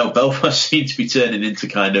 But I don't know, Belfast seems to be turning into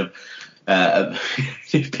kind of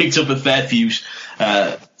picked up a fair few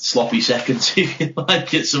sloppy seconds, if you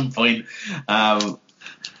like, at some point.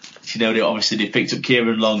 Obviously they've picked up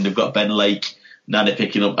Kieran Long, they've got Ben Lake, now they're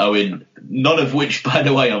picking up Owen. None of which, by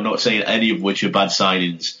the way, I'm not saying any of which are bad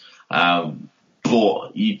signings.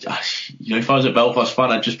 But if I was a Belfast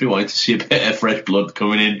fan, I'd just be wanting to see a bit of fresh blood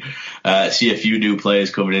coming in, see a few new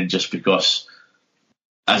players coming in, just because,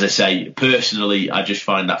 as I say, personally, I just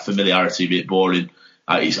find that familiarity a bit boring.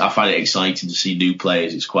 I find it exciting to see new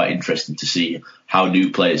players. It's quite interesting to see how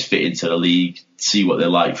new players fit into the league, see what they're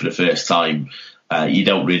like for the first time. You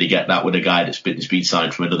don't really get that with a guy that's been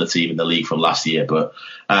signed from another team in the league from last year. But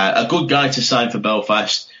a good guy to sign for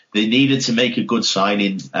Belfast. They needed to make a good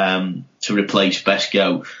signing to replace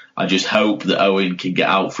Besko. I just hope that Owen can get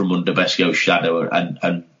out from under Besko's shadow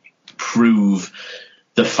and prove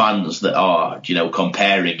the fans that are,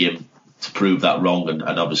 comparing him to prove that wrong and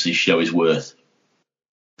obviously show his worth.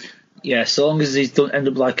 Yeah, so long as he don't end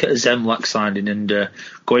up like a Zemlak signing and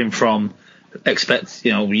going from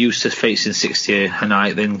used to facing 60 a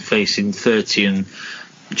night, then facing 30 and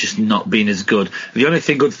just not being as good. The only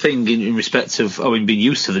good thing in respect of Owen being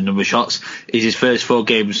used to the number of shots is his first 4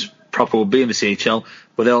 games proper will be in the CHL,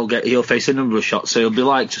 but he'll face a number of shots, so he'll be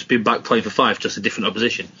like just being back playing for Fife, just a different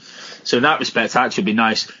opposition. So in that respect, actually, it'd be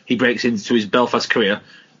nice. He breaks into his Belfast career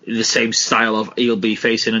in the same style of he'll be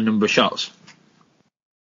facing a number of shots.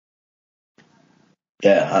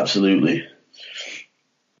 Yeah, absolutely.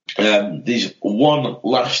 There's one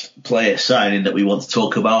last player signing that we want to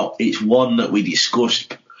talk about. It's one that we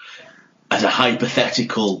discussed as a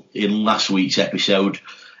hypothetical in last week's episode.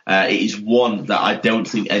 It is one that I don't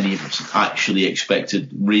think any of us actually expected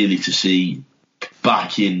really to see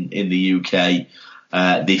back in the UK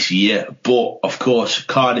this year. But, of course,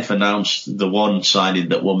 Cardiff announced the one signing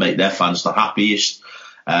that will make their fans the happiest.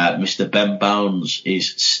 Mr. Ben Bounds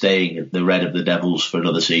is staying at the Red of the Devils for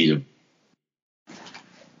another season.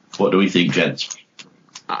 What do we think, gents?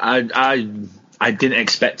 I didn't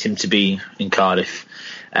expect him to be in Cardiff.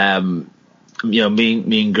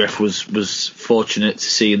 Me and Griff was fortunate to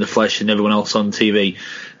see in the flesh and everyone else on TV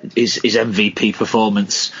his MVP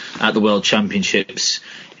performance at the World Championships,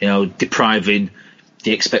 depriving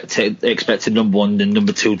the expected number 1 and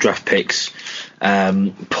number 2 draft picks,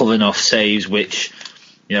 pulling off saves which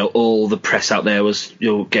all the press out there was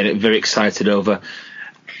getting very excited over.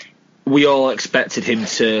 We all expected him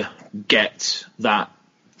to get that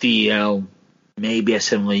DEL, maybe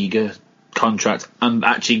SM Liga contract and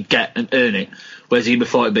actually get and earn it, whereas he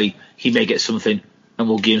thought it'd be he may get something and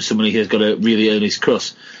we'll give him some money, he's got to really earn his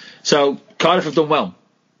crust. So Cardiff have done well.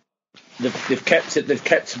 They've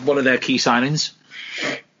kept one of their key signings,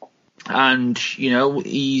 and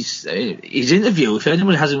his interview, if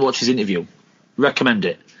anyone hasn't watched his interview, recommend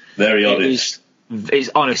it. Very honest. It's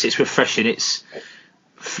honest, it's refreshing, it's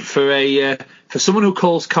for someone who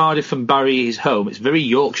calls Cardiff and Barry his home, it's very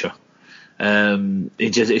Yorkshire.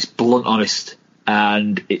 It's blunt, honest,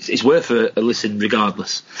 and it's worth a listen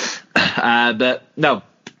regardless. But no,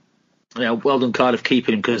 well done Cardiff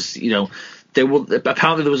keeping him, because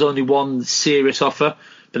apparently there was only one serious offer,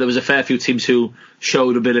 but there was a fair few teams who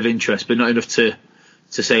showed a bit of interest, but not enough to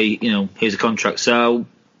say here's a contract. So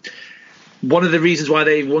one of the reasons why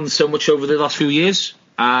they've won so much over the last few years.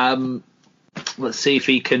 Let's see if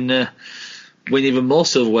he can win even more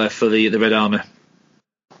silverware for the Red Army.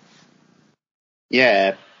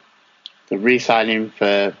 Yeah, the re-signing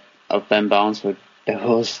of Ben Barnes with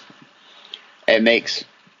Bills, it makes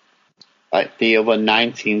the other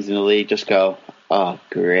 9 teams in the league just go, oh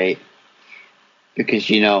great,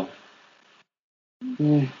 because I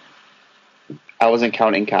wasn't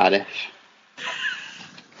counting Cardiff,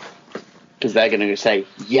 because they're going to say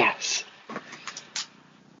yes.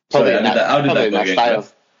 Probably how did that go again, style.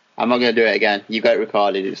 I'm not going to do it again. You got it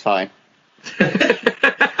recorded. It's fine.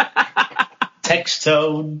 Text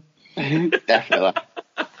tone. Definitely.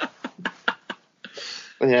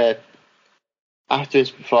 But yeah, after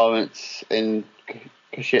his performance in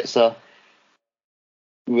Košice,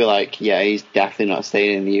 we were like, yeah, he's definitely not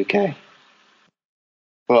staying in the UK.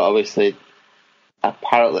 But obviously,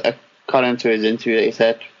 apparently, according to his interview that he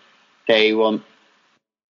said, they want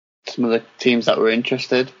some of the teams that were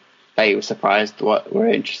interested. He was surprised what were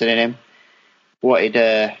interested in him. Wanted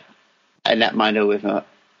a netminder with a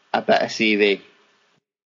better CV,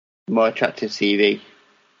 more attractive CV,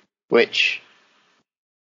 which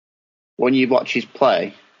when you watch his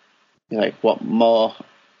play, you're like, what more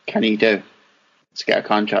can he do to get a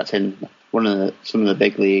contract in some of the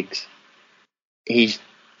big leagues? He's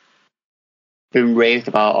been raved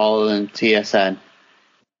about all in TSN,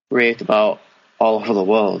 raved about all over the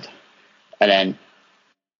world, and then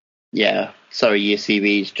your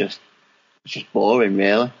CV is just boring,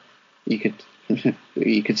 really.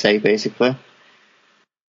 You could say, basically.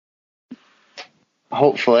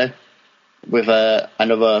 Hopefully, with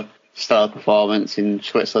another stellar performance in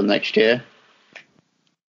Switzerland next year,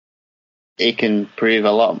 he can prove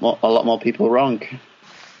a lot more people wrong.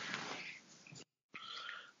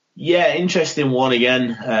 Yeah, interesting one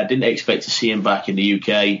again. Didn't expect to see him back in the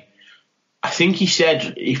UK. I think he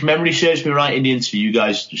said, if memory serves me right in the interview, you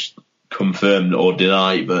guys just confirm or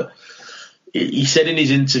deny, but he said in his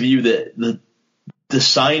interview that the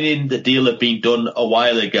signing, the deal had been done a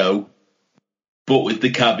while ago, but with the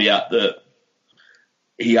caveat that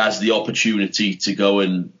he has the opportunity to go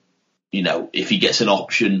and, if he gets an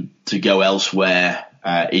option to go elsewhere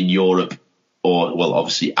in Europe, or, well,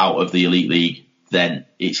 obviously out of the Elite League, then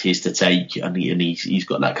it's his to take, and he's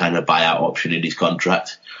got that kind of buyout option in his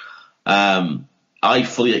contract. I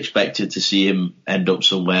fully expected to see him end up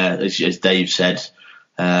somewhere, as Dave said,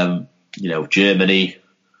 Germany,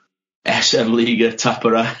 SM Liga,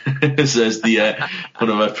 Tappara, says one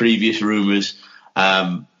of our previous rumours.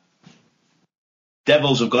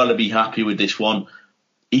 Devils have got to be happy with this one.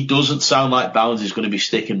 He doesn't sound like Bounds is going to be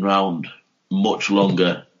sticking around much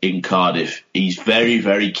longer in Cardiff. He's very,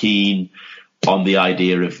 very keen on the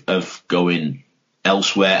idea of going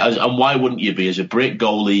elsewhere. And why wouldn't you be? As a Brit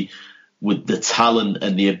goalie with the talent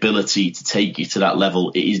and the ability to take you to that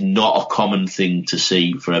level, it is not a common thing to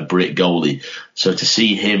see for a Brit goalie. So to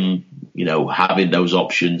see him, having those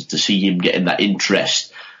options, to see him getting that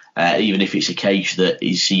interest, even if it's a case that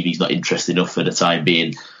his CV's not interesting enough for the time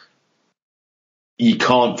being, you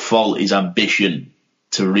can't fault his ambition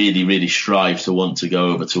to really, really strive to want to go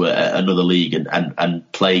over to another league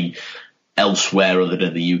and play elsewhere other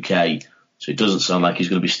than the UK. So it doesn't sound like he's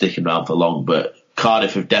going to be sticking around for long, but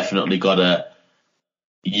Cardiff have definitely got to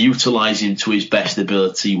utilise him to his best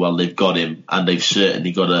ability while they've got him, and they've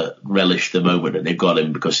certainly got to relish the moment that they've got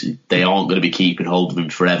him, because they aren't going to be keeping hold of him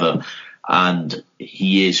forever, and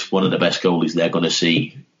he is one of the best goalies they're going to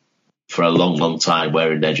see for a long, long time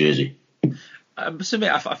wearing their jersey. I must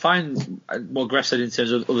admit, I find what Gref said in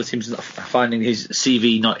terms of other teams finding his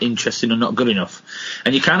CV not interesting or not good enough,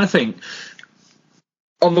 and you kind of think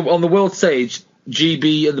on the world stage,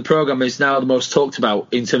 GB and the program is now the most talked about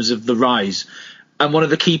in terms of the rise, and one of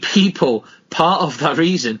the key people, part of that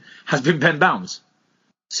reason, has been Ben Bounds.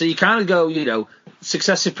 So you kind of go,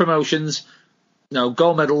 successive promotions,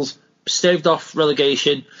 gold medals, staved off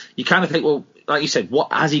relegation. You kind of think, well, like you said,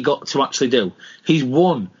 what has he got to actually do? He's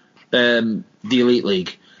won the Elite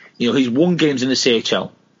League. He's won games in the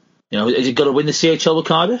CHL. Is he got to win the CHL with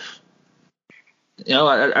Cardiff?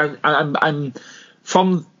 I'm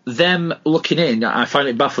from them looking in. I find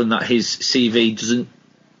it baffling that his CV doesn't,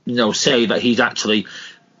 say that he's actually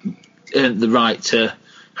earned the right to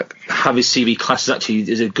have his CV classed as actually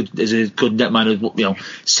as a good netman.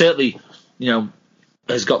 Certainly,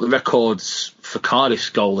 has got the records for Cardiff's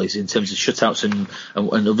goalies in terms of shutouts and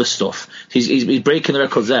other stuff. He's breaking the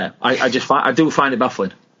records there. I do find it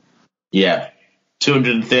baffling. Yeah,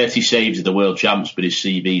 230 saves at the World Champs, but his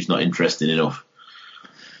CV's not interesting enough.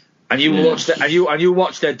 And you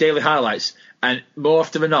watch their daily highlights, and more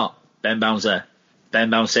often than not, Ben Bounds there, Ben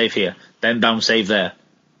Bounds save here, Ben Bounds save there.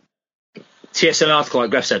 TSN article,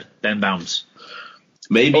 like Gref said, Ben Bounds.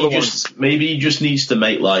 Maybe he just needs to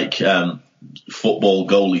make football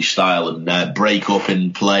goalie style and break up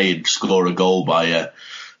and play and score a goal by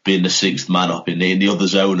being the sixth man up in the other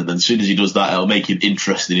zone, and then as soon as he does that, it'll make him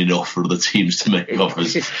interesting enough for other teams to make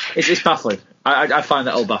offers. It's baffling. I find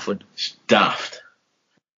that all baffling. It's daft,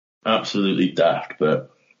 absolutely daft.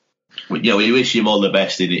 But we wish him all the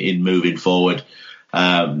best in moving forward.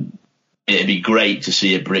 It'd be great to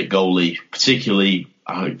see a Brit goalie, particularly.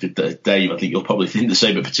 Dave, I think you'll probably think the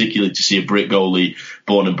same, but particularly to see a Brit goalie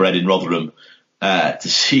born and bred in Rotherham, to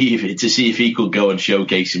see if he could go and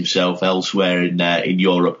showcase himself elsewhere in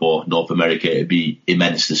Europe or North America. It'd be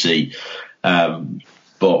immense to see.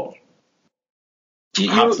 But you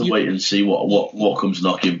have to wait and see what comes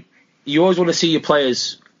knocking. You always want to see your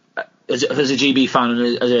players, as a GB fan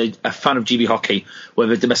and as a fan of GB hockey,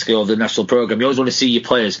 whether domestically or the national program. You always want to see your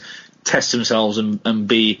players test themselves and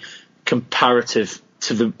be comparative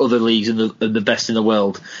to the other leagues and the best in the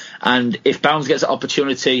world. And if Bounds gets that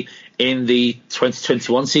opportunity in the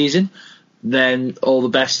 2021 season, then all the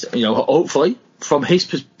best. Hopefully from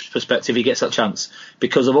his perspective, he gets that chance,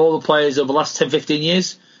 because of all the players over the last 10-15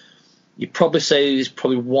 years, you'd probably say there's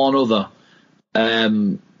probably one other,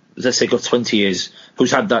 let's say got 20 years,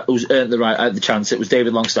 who's earned the chance. It was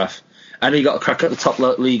David Longstaff, and he got a crack at the top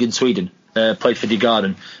league in Sweden. Played for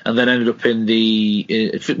Djurgården and then ended up in the.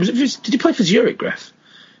 Did he play for Zurich, Gref?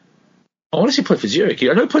 I want to say he played for Zurich.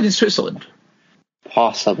 I know he played in Switzerland.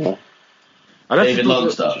 Possible. David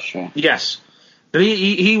Longstaff. Sure. Yes, but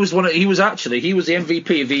he was He was the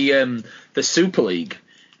MVP of the Super League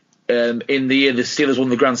in the year the Steelers won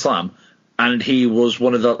the Grand Slam, and he was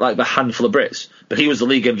one of the handful of Brits. But he was the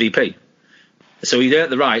league MVP, so he earned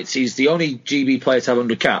the rights. He's the only GB player to have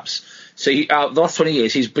 100 caps. So out the last 20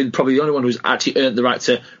 years, he's been probably the only one who's actually earned the right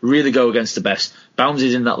to really go against the best. Bounds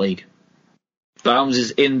is in that league. Bounds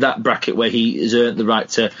is in that bracket where he has earned the right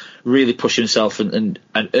to really push himself and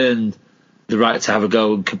earn the right to have a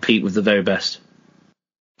go and compete with the very best.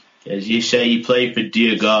 As you say, he played for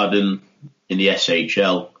Djurgården in the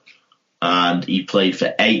SHL, and he played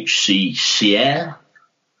for HC Sierre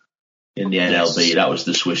in the NLB. That was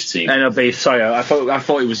the Swiss team. NLB, sorry, I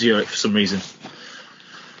thought it was Zurich for some reason.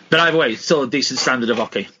 But either way, it's still a decent standard of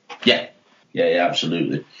hockey. Yeah,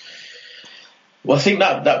 absolutely. Well, I think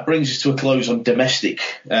that brings us to a close on domestic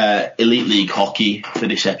Elite League hockey for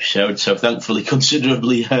this episode. So thankfully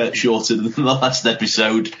considerably shorter than the last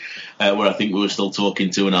episode, where I think we were still talking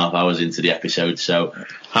 2.5 hours into the episode. So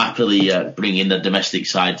happily bringing the domestic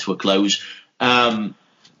side to a close.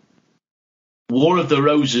 War of the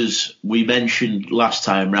Roses, we mentioned last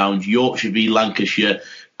time round, Yorkshire v Lancashire.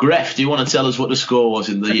 Gref, do you want to tell us what the score was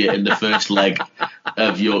in the first leg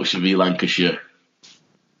of Yorkshire v Lancashire?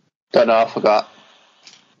 Don't know, I forgot.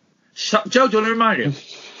 Joe, do you want to remind you?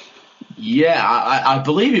 Yeah, I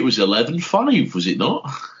believe it was 11-5, was it not?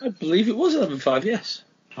 I believe it was 11-5, yes.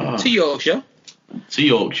 Oh. To Yorkshire. To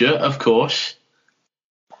Yorkshire, of course.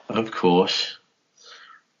 Of course.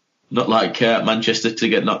 Not like Manchester to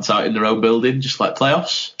get knocked out in their own building, just like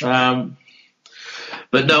playoffs.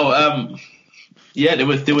 But no, yeah,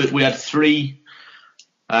 we had 3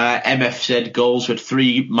 MFZ goals. We had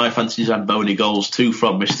 3 My Fancy Zamboni goals, 2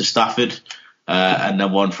 from Mr. Stafford, and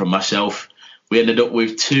then 1 from myself. We ended up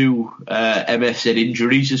with 2 MFZ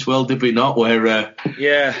injuries as well, did we not? Where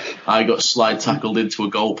I got slide tackled into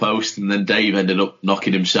a goalpost, and then Dave ended up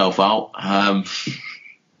knocking himself out.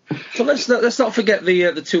 So let's not forget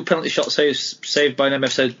the 2 penalty shot saves saved by an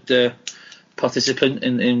MFZ participant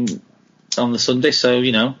in on the Sunday. So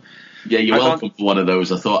Yeah, you're welcome for one of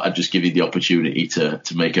those. I thought I'd just give you the opportunity to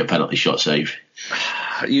make a penalty shot save.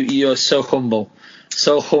 You're so humble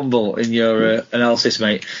in your analysis,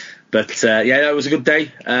 mate. But it was a good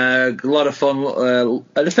day. A lot of fun.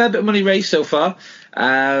 And a fair bit of money raised so far.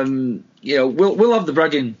 We'll have the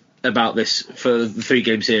bragging about this for the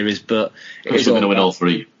 3-game series, but we're going to win all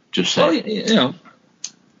 3. Just say. Well,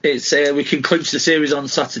 it's we can clinch the series on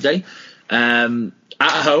Saturday at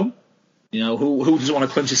home. Who doesn't want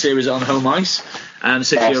to clinch a series on home ice?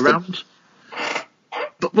 So if you're around.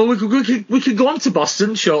 But we could go on to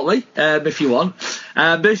Boston shortly if you want.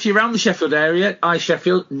 But if you're around the Sheffield area,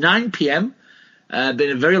 Sheffield, 9 p.m.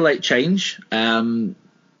 Been a very late change in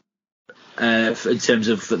terms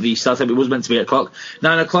of the start time. It was meant to be 8 o'clock.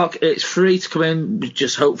 9 o'clock, it's free to come in.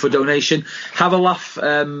 Just hope for a donation. Have a laugh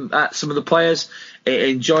at some of the players.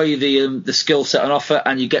 Enjoy the skill set on offer,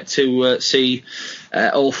 and you get to see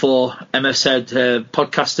all 4 MFZ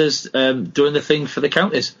podcasters doing the thing for the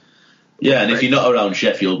counties. Yeah, and if you're not around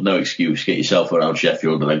Sheffield, no excuse. Get yourself around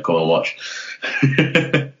Sheffield and then come and watch.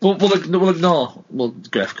 We'll ignore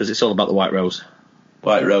Griff because it's all about the White Rose.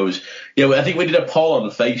 White Rose. Yeah, I think we did a poll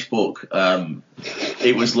on Facebook.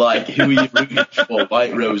 It was like, who are you rooting for,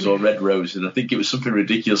 White Rose or Red Rose? And I think it was something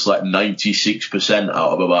ridiculous, like 96%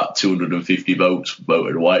 out of about 250 votes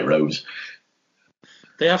voted White Rose.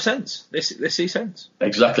 They have sense. They see sense.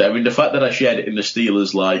 Exactly. I mean, the fact that I shared it in the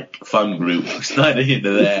Steelers fan group was neither here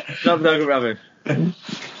nor there. No, Raven.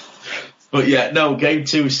 But yeah, no, game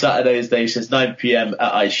 2 is Saturday, as Dave says, 9 p.m.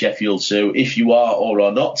 at Ice Sheffield. So if you are or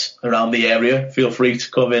are not around the area, feel free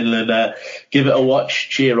to come in and give it a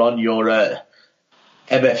watch, cheer on your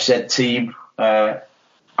MFZ team.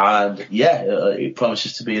 It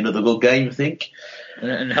promises to be another good game, I think.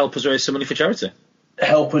 And help us raise some money for charity.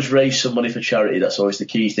 Help us raise some money for charity. That's always the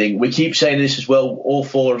key thing. We keep saying this as well. All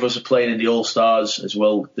 4 of us are playing in the All-Stars as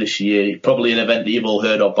well this year. Probably an event that you've all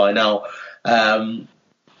heard of by now. And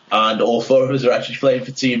all 4 of us are actually playing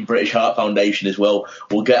for Team British Heart Foundation as well.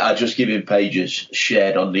 We'll get our Just Giving pages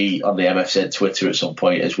shared on the MFZ Twitter at some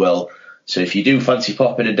point as well. So if you do fancy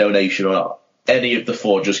popping a donation on any of the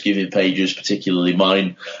 4 Just Giving pages, particularly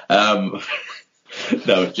mine,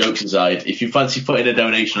 no, jokes aside, if you fancy putting a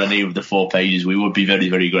donation on any of the 4 pages, we would be very,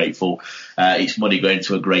 very grateful. It's money going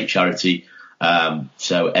to a great charity. To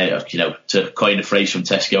coin a phrase from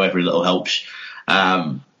Tesco, every little helps.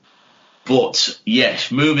 But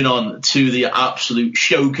yes, moving on to the absolute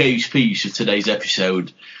showcase piece of today's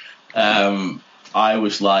episode. I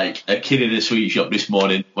was like a kid in a sweet shop this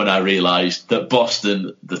morning when I realised that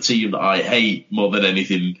Boston, the team that I hate more than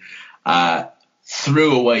anything,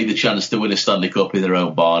 threw away the chance to win a Stanley Cup in their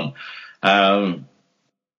own barn.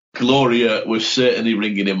 Gloria was certainly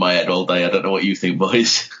ringing in my head all day. I don't know what you think,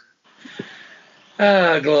 boys.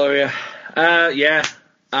 Gloria. Fair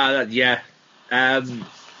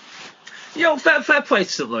play to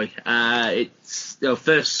St. Louis. It's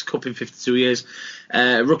first cup in 52 years.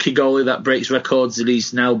 Rookie goalie that breaks records, and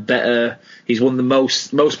he's now better. He's won the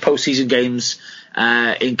most postseason games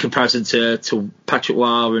in comparison to Patrick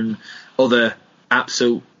Roy and other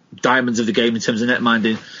absolute diamonds of the game in terms of net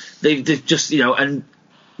minding. They've just and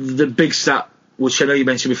the big stat, which I know you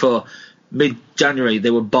mentioned before, mid-January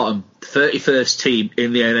they were bottom, 31st team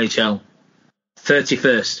in the NHL,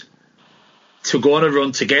 31st. To go on a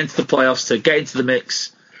run, to get into the playoffs, to get into the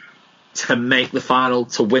mix, to make the final,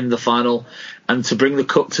 to win the final, and to bring the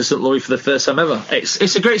cup to St. Louis for the first time ever.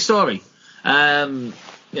 It's a great story.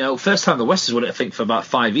 First time the West has won it, I think, for about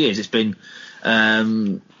 5 years. It's been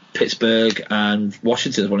Pittsburgh and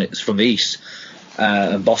Washington has won it from the East.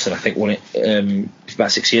 And Boston, I think, won it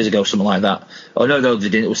about 6 years ago, something like that. Oh, no, they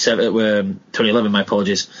didn't. It was 2011, my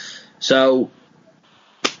apologies. So,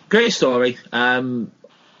 great story.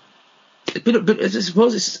 But I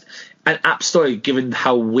suppose it's an apt story given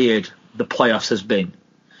how weird the playoffs has been.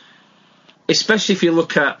 Especially if you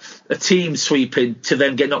look at a team sweeping to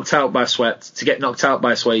then get knocked out by a sweep, to get knocked out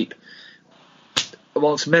by a sweep,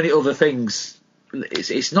 amongst many other things.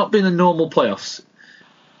 It's not been a normal playoffs.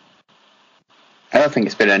 I don't think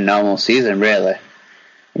it's been a normal season, really.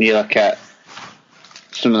 When you look at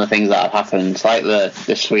some of the things that have happened, like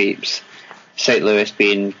the sweeps, St. Louis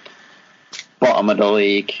being bottom of the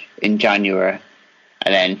league in January,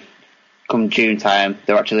 and then come June time,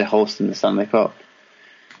 they're actually hosting the Stanley Cup.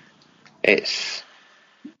 I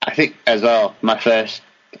think as well, my first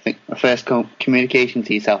communication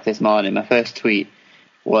to yourself this morning, my first tweet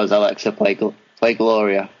was Alexa, play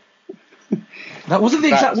Gloria. That wasn't the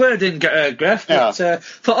exact wording, Gref, but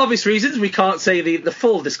for obvious reasons, we can't say the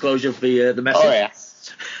full disclosure of the message. Oh, yeah.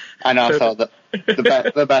 And also,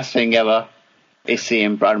 the best thing ever is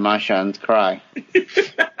seeing Brad Marchand cry.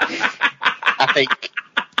 I think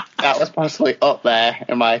that was possibly up there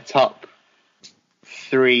in my top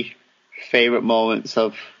 3 favourite moments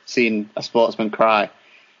of seeing a sportsman cry.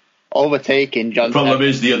 Overtaking John. The problem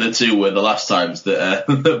is the other 2 were the last times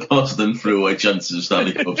that Boston threw away chances of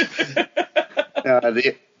Stanley Cups.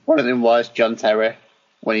 One of them was John Terry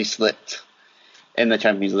when he slipped in the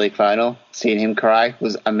Champions League final. Seeing him cry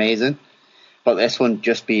was amazing. But this one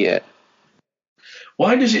just beat it.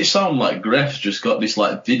 Why does it sound like Gref's just got this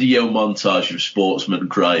like video montage of sportsmen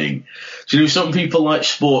crying? Do you know some people like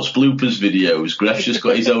sports bloopers videos? Gref's just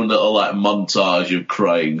got his own little like montage of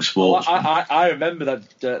crying sportsmen. Well, I remember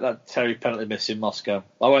that Terry penalty miss in Moscow.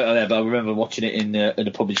 I wasn't there, but I remember watching it in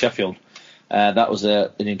a pub in Sheffield. That was an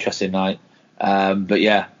interesting night. But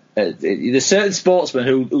yeah, there's certain sportsmen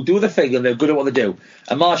who do the thing and they're good at what they do.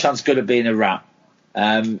 And Marchand's good at being a rat.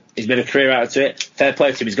 He's made a career out of it. Fair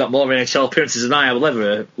play to him. He's got more NHL appearances than I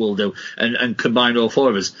will do, and combined all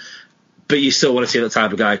 4 of us. But you still want to see that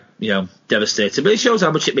type of guy, devastated. But it shows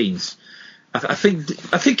how much it means. I think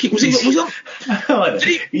it was he on.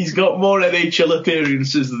 He's got more NHL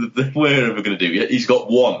appearances than we're ever going to do. He's got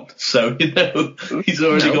 1, so he's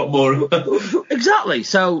already got more. Exactly.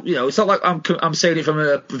 So it's not like I'm saying it from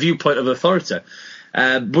a viewpoint of authority.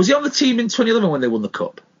 Was he on the team in 2011 when they won the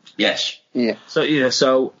cup? Yes. Yeah. So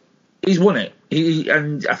so he's won it.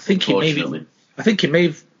 And I think he may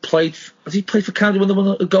have played. Has he played for Canada when they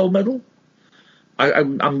won a gold medal?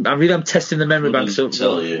 I'm testing the memory bank. So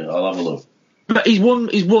tell you, I'll have a look. But he's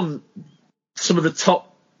won some of the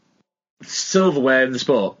top silverware in the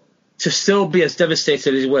sport. To still be as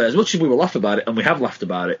devastated as he was, as much as we will laugh about it, and we have laughed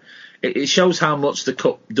about it, it shows how much the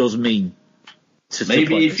cup does mean.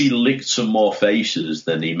 Maybe if he licked some more faces,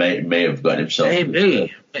 then he may have got himself.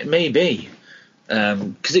 It may be.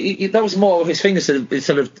 Because that was more of his thing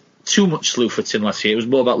instead of too much slew footing last year. It was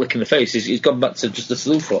more about licking the face. He's gone back to just a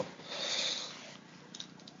slew foot.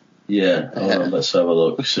 Yeah, let's have a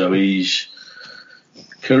look. So he's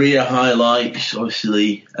career highlights,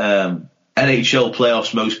 obviously. NHL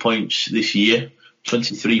playoffs most points this year,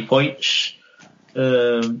 23 points.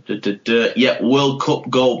 World Cup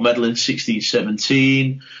gold medal in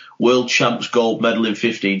 16-17, World Champs gold medal in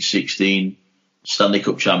 15-16, Stanley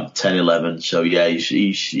Cup champ 10-11. So yeah,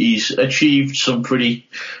 he's achieved some pretty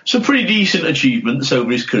decent achievements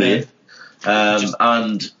over his career.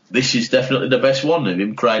 And this is definitely the best one of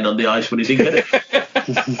him crying on the ice when he didn't get it.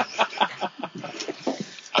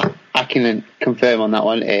 I can confirm on that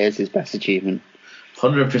one, it is his best achievement.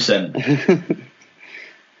 100%.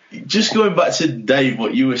 Just going back to Dave,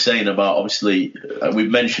 what you were saying about, obviously,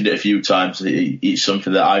 we've mentioned it a few times. It's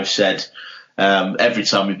something that I've said every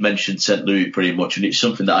time we've mentioned St. Louis pretty much, and it's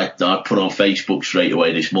something that I put on Facebook straight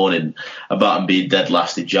away this morning about him being dead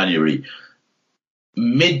last in January.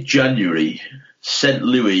 Mid-January, St.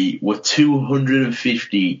 Louis were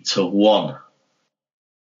 250-1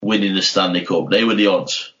 winning the Stanley Cup. They were the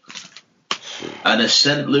odds. And a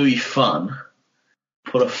St. Louis fan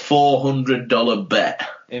put a $400 bet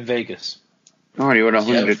in Vegas. Oh, he won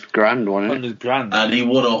 $100,000, wasn't it? $100,000. And he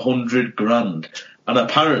won $100,000. And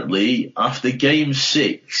apparently, after Game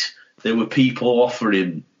 6, there were people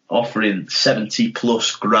offering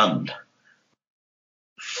 70+ grand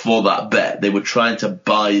for that bet. They were trying to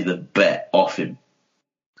buy the bet off him.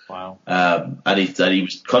 Wow. And he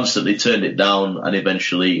was constantly turned it down, and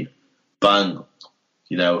eventually, bang,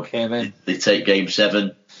 came in. They take Game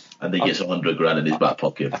 7. And he gets $100,000 in his back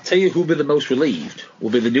pocket. I tell you who'll be the most relieved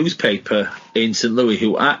will be the newspaper in St. Louis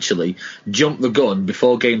who actually jumped the gun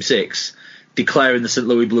before Game 6, declaring the St.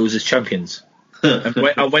 Louis Blues as champions. And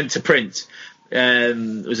went to print.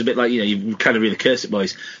 It was a bit like, you kind of really curse it,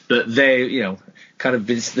 boys. But they, kind of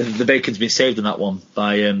the bacon's been saved on that one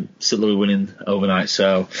by St. Louis winning overnight.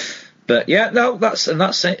 So, but yeah, no, that's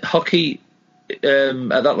it. Hockey at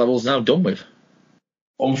that level is now done with.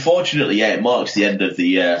 Unfortunately, it marks the end of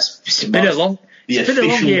the official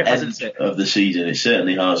year, end of the season. It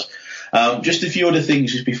certainly has. Just a few other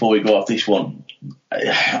things just before we go off this one.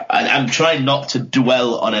 I'm trying not to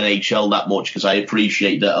dwell on NHL that much because I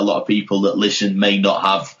appreciate that a lot of people that listen may not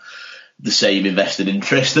have the same invested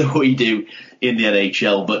interest that we do in the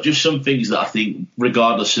NHL. But just some things that I think,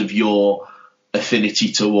 regardless of your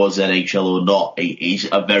affinity towards NHL or not, is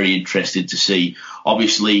very interesting to see.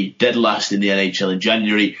 Obviously, dead last in the NHL in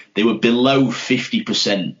January, they were below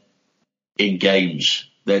 50% in games.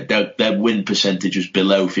 Their win percentage was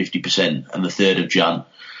below 50% on the 3rd of Jan.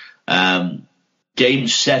 Game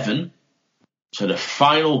 7, So the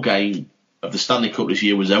final game of the Stanley Cup this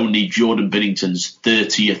year was only Jordan Binnington's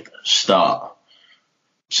 30th start.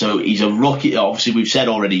 So he's a rookie. Obviously, we've said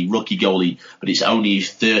already rookie goalie, but it's only his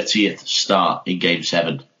 30th start in Game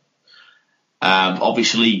 7.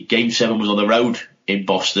 Obviously, Game 7 was on the road in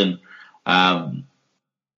Boston. I'm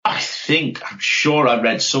sure I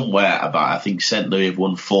read somewhere about, I think St. Louis have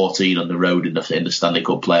won 14 on the road in the Stanley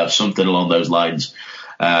Cup playoffs, something along those lines.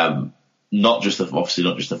 Not just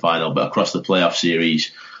the final, but across the playoff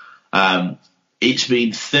series. It's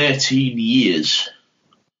been 13 years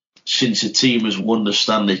since a team has won the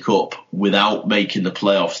Stanley Cup without making the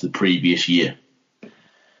playoffs the previous year.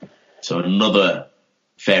 So another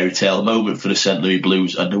fairy tale moment for the St. Louis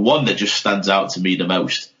Blues, and the one that just stands out to me the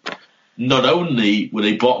most. Not only were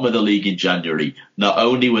they bottom of the league in January, not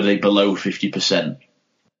only were they below 50%,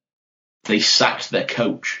 they sacked their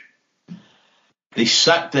coach. They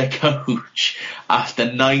sacked their coach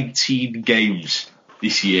after 19 games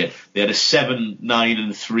this year. They had a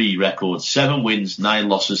 7-9-3 record, 7 wins, 9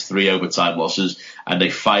 losses, 3 overtime losses, and they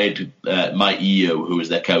fired Mike Yeo, who was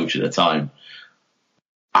their coach at the time.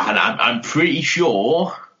 And I'm pretty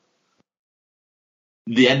sure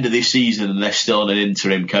the end of this season, and they're still an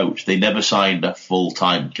interim coach. They never signed a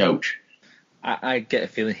full-time coach. I get a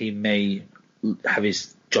feeling he may have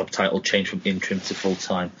his job title changed from interim to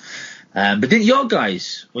full-time. But didn't your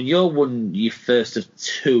guys, when you won your first of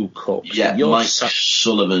 2 cups, Mike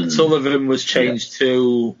Sullivan was changed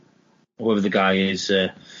to whoever the guy is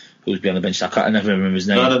who's behind the bench. I never remember his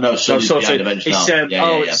name. No. Sully's behind the bench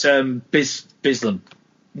now. It's Bislam.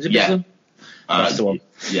 Is it Bislam? That's the one.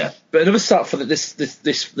 Yeah. But another stat for the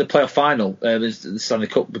playoff final, the Stanley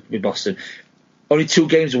Cup with Boston. Only 2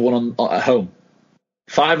 games were won at home.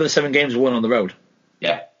 5 of the 7 games were won on the road.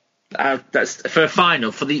 Yeah. That's for a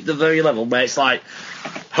final, for the very level where it's like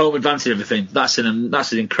home advantage and everything. That's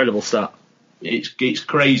an incredible stat. It's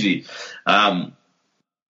crazy.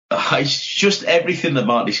 It's just everything that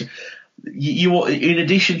Mark. You in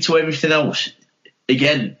addition to everything else,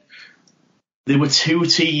 again, there were 2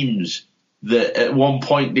 teams that at one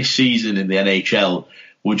point this season in the NHL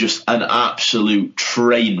were just an absolute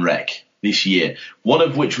train wreck this year. One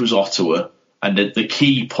of which was Ottawa. And the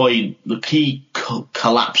key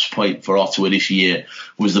collapse point for Ottawa this year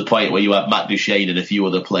was the point where you had Matt Duchene and a few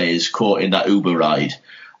other players caught in that Uber ride.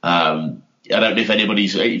 I don't know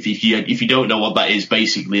if if you don't know what that is,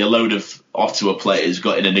 basically a load of Ottawa players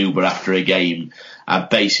got in an Uber after a game and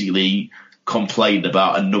basically complained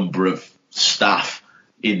about a number of staff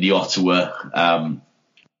in the Ottawa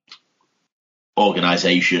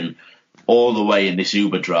organisation all the way in this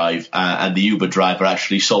Uber drive, and the Uber driver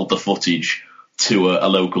actually sold the footage to a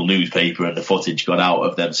local newspaper, and the footage got out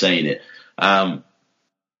of them saying it. That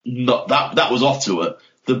was Ottawa.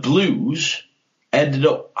 The Blues ended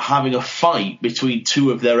up having a fight between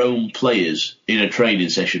 2 of their own players in a training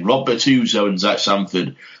session. Rob Bertuzzo and Zach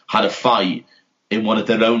Sanford had a fight in one of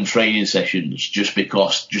their own training sessions just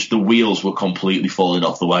because the wheels were completely falling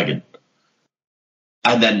off the wagon.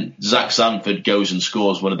 And then Zach Sanford goes and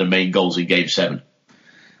scores one of the main goals in Game 7.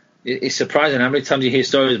 It's surprising how many times you hear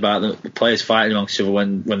stories about the players fighting amongst each other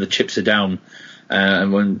when the chips are down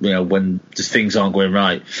and when just things aren't going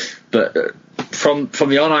right. But from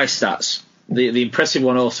the on ice stats, the impressive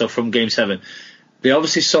one also from Game 7, they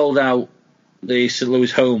obviously sold out the St.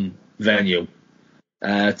 Louis home venue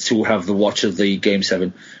to have the watch of the Game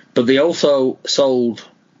 7, but they also sold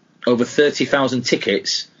over 30,000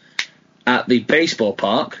 tickets at the baseball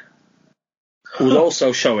park, who was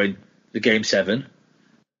also showing the Game 7,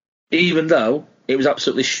 even though it was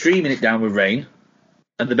absolutely streaming it down with rain,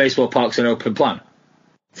 and the baseball park's an open plan.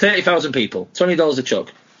 30,000 people, $20 a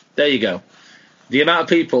chuck. There you go. The amount of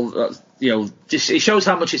people, just it shows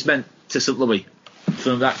how much it's meant to St. Louis.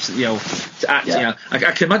 From that, to act. Yeah. I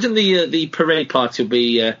can imagine the parade party will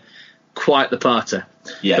be quite the party.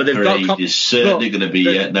 Yeah, but parade is certainly going to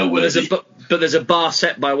be noteworthy. But there's a bar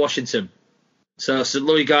set by Washington. So, St.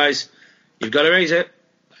 Louis guys, you've got to raise it.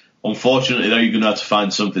 Unfortunately, though, you're going to have to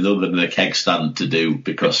find something other than a keg stand to do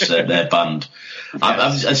because they're banned.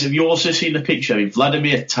 Have you also seen the picture? I mean,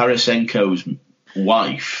 Vladimir Tarasenko's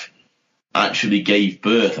wife actually gave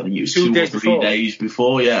birth, I think it was 2 or 3 days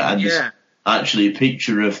before, and there's actually a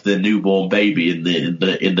picture of the newborn baby in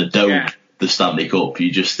the dome, the Stanley Cup.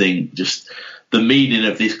 You just think, the meaning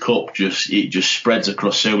of this cup just spreads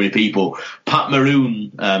across so many people. Pat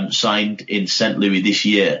Maroon signed in St. Louis this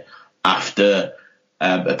year after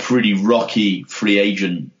a pretty rocky free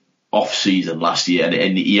agent off-season last year,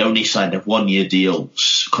 and he only signed a 1-year deal,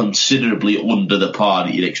 considerably under the par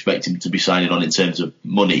that you'd expect him to be signing on in terms of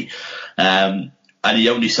money. And he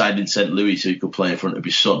only signed in St. Louis so he could play in front of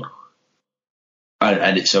his son.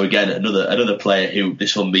 So again, another player who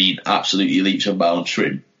this will mean absolutely leaps and bounds for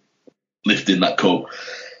him lifting that cup.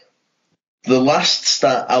 The last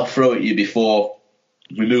stat I'll throw at you before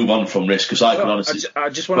we move on from this, because I can honestly... I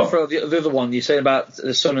just want to throw the other one you saying about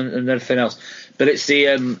the Sun and everything else, but it's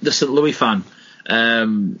the St. Louis fan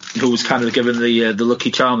who was kind of given the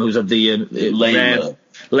lucky charm, who's had the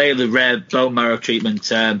rare bone marrow treatment.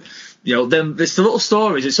 Then there's the little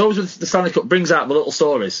stories. It's always with the Stanley Cup brings out the little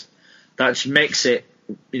stories that just makes it,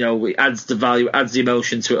 it adds the value, adds the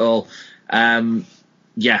emotion to it all.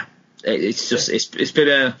 It's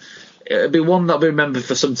been it'll be one that'll be remembered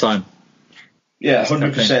for some time. Yeah,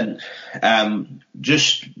 100%.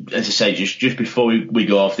 Just as I say, just before we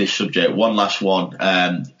go off this subject, one last one.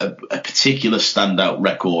 A particular standout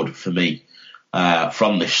record for me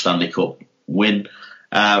from this Stanley Cup win.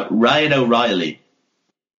 Ryan O'Reilly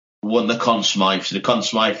won the Conn Smythe. So the Conn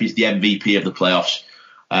Smythe is the MVP of the playoffs.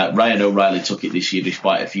 Ryan O'Reilly took it this year,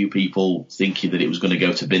 despite a few people thinking that it was going to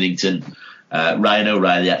go to Binnington. Ryan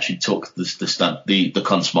O'Reilly actually took the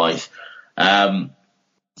Conn Smythe.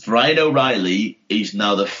 Ryan O'Reilly is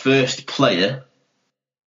now the first player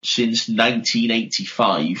since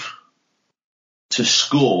 1985 to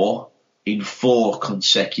score in 4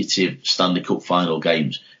 consecutive Stanley Cup final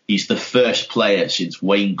games. He's the first player since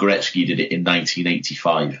Wayne Gretzky did it in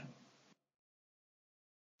 1985.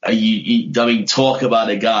 Talk about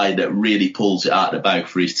a guy that really pulls it out of the bag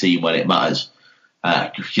for his team when it matters.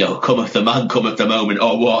 Cometh the man, cometh the moment.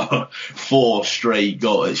 Oh, what 4 straight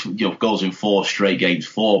goals! Goals in 4 straight games,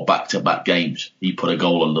 4 back-to-back games. He put a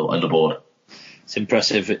goal on the board. It's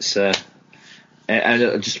impressive. It's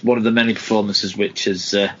just one of the many performances which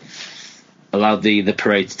has allowed the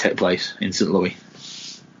parade to take place in St. Louis.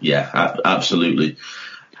 Yeah, absolutely.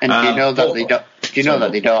 And do you know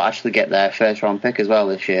that they don't actually get their first round pick as well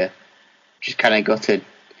this year? Which is kind of gutted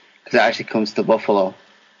because it actually comes to Buffalo.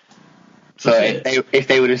 So if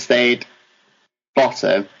they would have stayed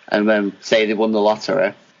bottom and then say they won the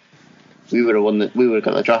lottery, we would have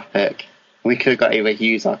got the draft pick. We could have got either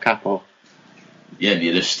Hughes or Capo. Yeah, and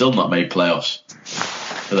you'd have still not made playoffs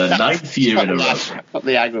for the 9th year in a row. Not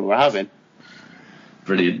the argument we're having.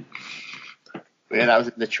 Brilliant. Yeah, that was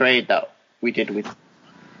the trade that we did with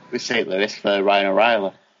St. Louis for Ryan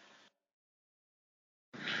O'Reilly.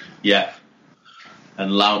 Yeah.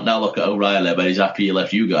 And now look at O'Reilly, but he's happy he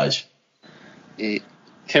left you guys.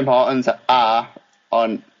 Tim Hortons are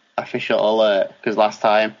on official alert because last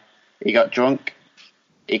time he got drunk,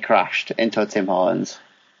 he crashed into a Tim Hortons.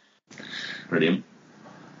 Brilliant.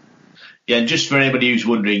 Yeah, and just for anybody who's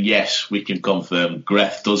wondering, yes, we can confirm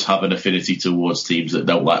Greth does have an affinity towards teams that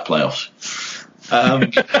don't like playoffs.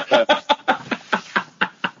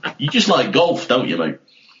 You just like golf, don't you, mate?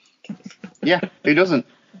 Yeah, who doesn't?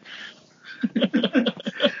 I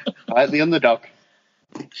like the underdog.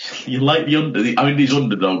 You like these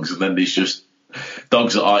underdogs, and then there's just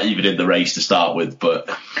dogs that aren't even in the race to start with. But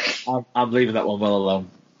I'm leaving that one well alone.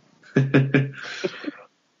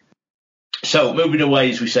 So, moving away,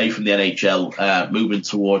 as we say, from the NHL, moving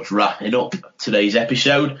towards wrapping up today's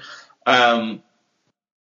episode.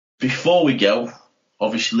 Before we go,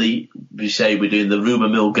 obviously, we say we're doing the rumour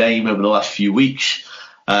mill game over the last few weeks.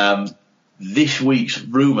 This week's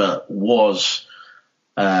rumour was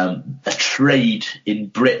a trade in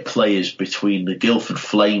Brit players between the Guildford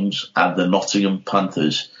Flames and the Nottingham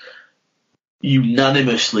Panthers.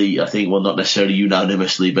 Unanimously, I think, well, not necessarily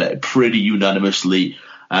unanimously, but pretty unanimously,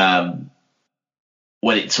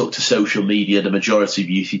 when it took to social media, the majority of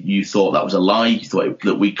you thought that was a lie. You thought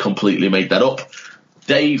that we completely made that up.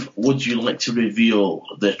 Dave, would you like to reveal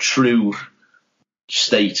the true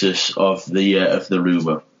status of the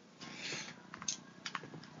rumour?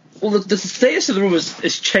 Well, the status of the rumours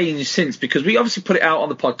has changed since, because we obviously put it out on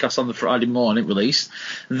the podcast on the Friday morning release.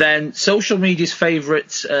 Then social media's favourite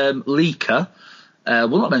leaker,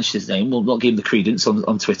 we'll not mention his name, we'll not give him the credence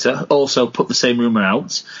on Twitter, also put the same rumour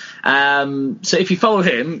out. So if you follow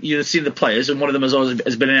him, you'll see the players, and one of them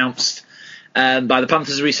has been announced by the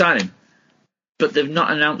Panthers re-signing. But they've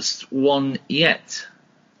not announced one yet.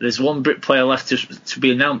 There's one Brit player left to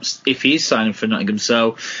be announced if he is signing for Nottingham.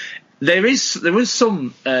 So there is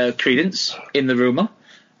some credence in the rumour.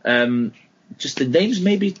 Just the names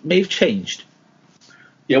may have changed.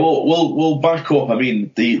 Yeah, we'll back up. I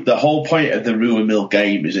mean, the whole point of the rumour mill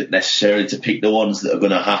game isn't necessarily to pick the ones that are going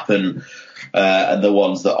to happen and the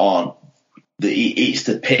ones that aren't. It's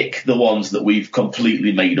to pick the ones that we've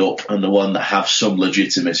completely made up and the one that have some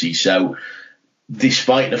legitimacy. So,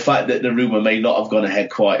 despite the fact that the rumour may not have gone ahead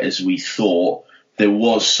quite as we thought, there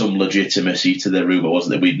was some legitimacy to the rumour,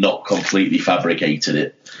 wasn't there? We'd not completely fabricated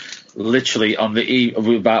it. literally on the eve of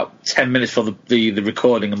about 10 minutes for the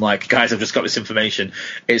recording. I'm like, guys, I've just got this information.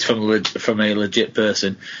 It's from a legit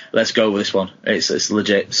person. Let's go with this one. It's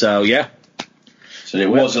legit. So yeah. So it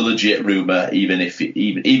was a legit rumor, even if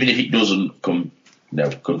it doesn't come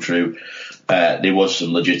true. There was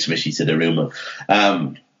some legitimacy to the rumor.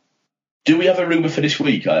 Do we have a rumour for this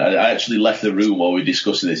week? I actually left the room while we were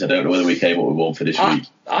discussing this. I don't know whether we came up with one for this week.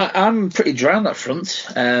 I'm pretty dry on that front.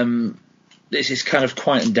 This is kind of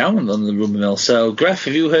quieting down on the rumour mill. So, Gref,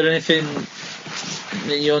 have you heard anything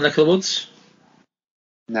in your neck of the woods?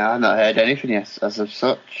 No, I've not heard anything yet as of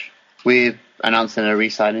such. We're announcing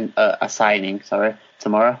a signing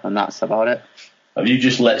tomorrow, and that's about it. Have you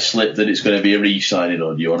just let slip that it's going to be a re-signing,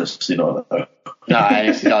 or do you honestly not know? No, I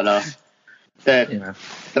honestly don't know.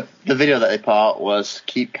 The video that they put out was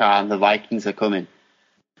 "Keep calm, the Vikings are coming."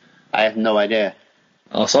 I have no idea.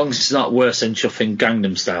 Oh, as long as it's not worse than chuffing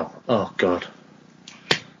Gangnam Style. Oh God,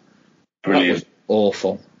 brilliant, that was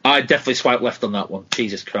awful. I definitely swiped left on that one.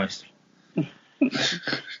 Jesus Christ.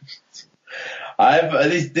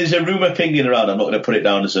 There's a rumour pinging around. I'm not going to put it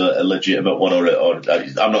down as a legitimate one, or I'm not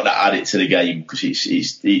going to add it to the game because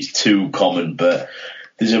it's too common. But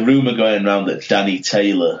there's a rumour going around that Danny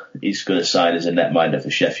Taylor is going to sign as a netminder for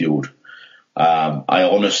Sheffield. I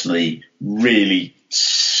honestly, really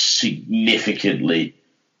significantly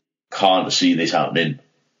can't see this happening.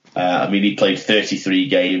 He played 33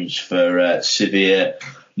 games for Severe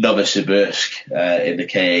Novosibirsk in the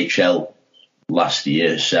KHL last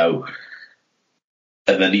year. So,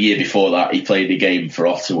 and then the year before that, he played a game for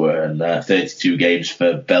Ottawa and 32 games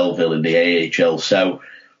for Belleville in the AHL. So,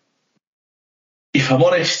 if I'm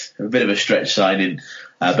honest, a bit of a stretch signing,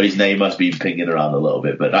 but his name has been pinging around a little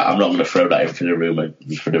bit. But I'm not going to throw that in for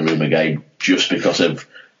the rumour game just because of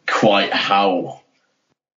quite how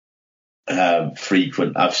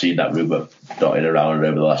frequent I've seen that rumour dotting around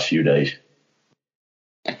over the last few days.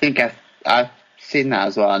 I think I've seen that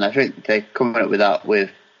as well, and I think they're coming up with that with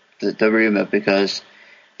the rumour because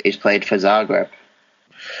he's played for Zagreb.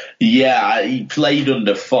 Yeah, he played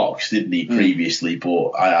under Fox, didn't he, previously?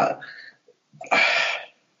 But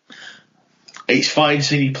it's fine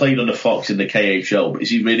saying he played under Fox in the KHL, but is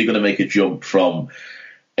he really going to make a jump from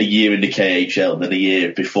a year in the KHL and then a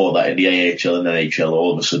year before that in the AHL and NHL?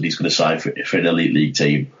 All of a sudden he's going to sign for an elite league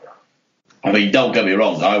team. I mean, don't get me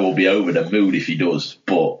wrong, I will be over the moon if he does,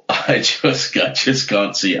 but I just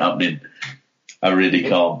can't see it happening. I really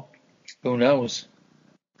can't. Who knows?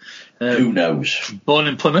 Who knows? Born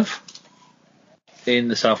in Plymouth, in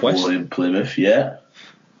the southwest. Born in Plymouth, yeah.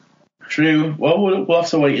 True. Well, we'll have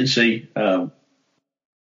to wait and see. But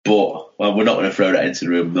we're not going to throw that into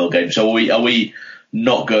the rumour mill game. So are we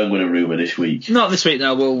not going with a rumour this week? Not this week.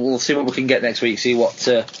 No, we'll see what we can get next week. See what's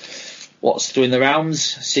doing the rounds.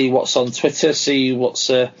 See what's on Twitter. See what's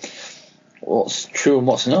true and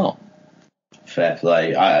what's not. Fair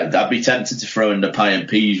play. I'd be tempted to throw in the pie and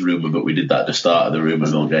peas rumour, but we did that at the start of the rumour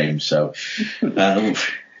mill game. So.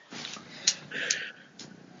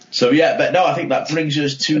 So yeah, but no, I think that brings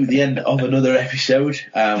us to the end of another episode.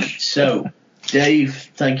 So,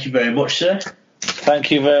 Dave, thank you very much, sir.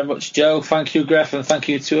 Thank you very much, Joe. Thank you, Gref, and thank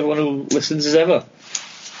you to everyone who listens as ever.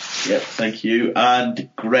 Yep, thank you. And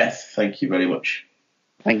Gref, thank you very much.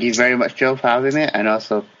 Thank you very much, Joe, for having me, and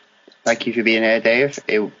also thank you for being here, Dave.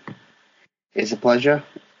 It's a pleasure,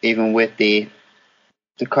 even with the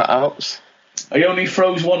cutouts. I only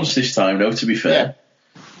froze once this time, though, to be fair. Yeah.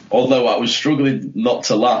 Although I was struggling not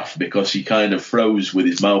to laugh because he kind of froze with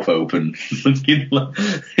his mouth open. It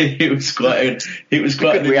was quite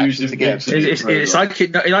an amusing picture. It's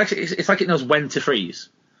like it knows when to freeze.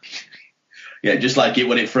 Yeah, just like it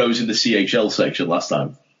when it froze in the CHL section last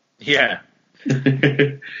time. Yeah.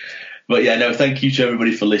 But yeah, no, thank you to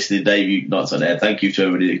everybody for listening. Dave, you not on air. Thank you to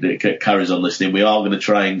everybody that carries on listening. We are going to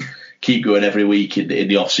try and keep going every week in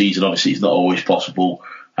the off season. Obviously, it's not always possible,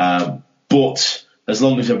 but as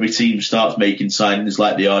long as every team starts making signings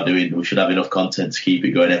like they are doing, we should have enough content to keep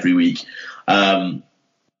it going every week. But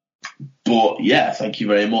yeah, thank you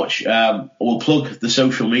very much. We'll plug the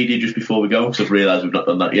social media just before we go because I've realised we've not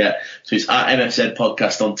done that yet. So it's at MFZ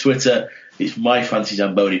Podcast on Twitter. It's My Fantasy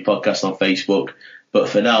Zamboni Podcast on Facebook. But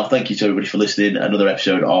for now, thank you to everybody for listening. Another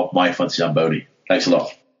episode of My Fantasy Zamboni. Thanks a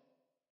lot.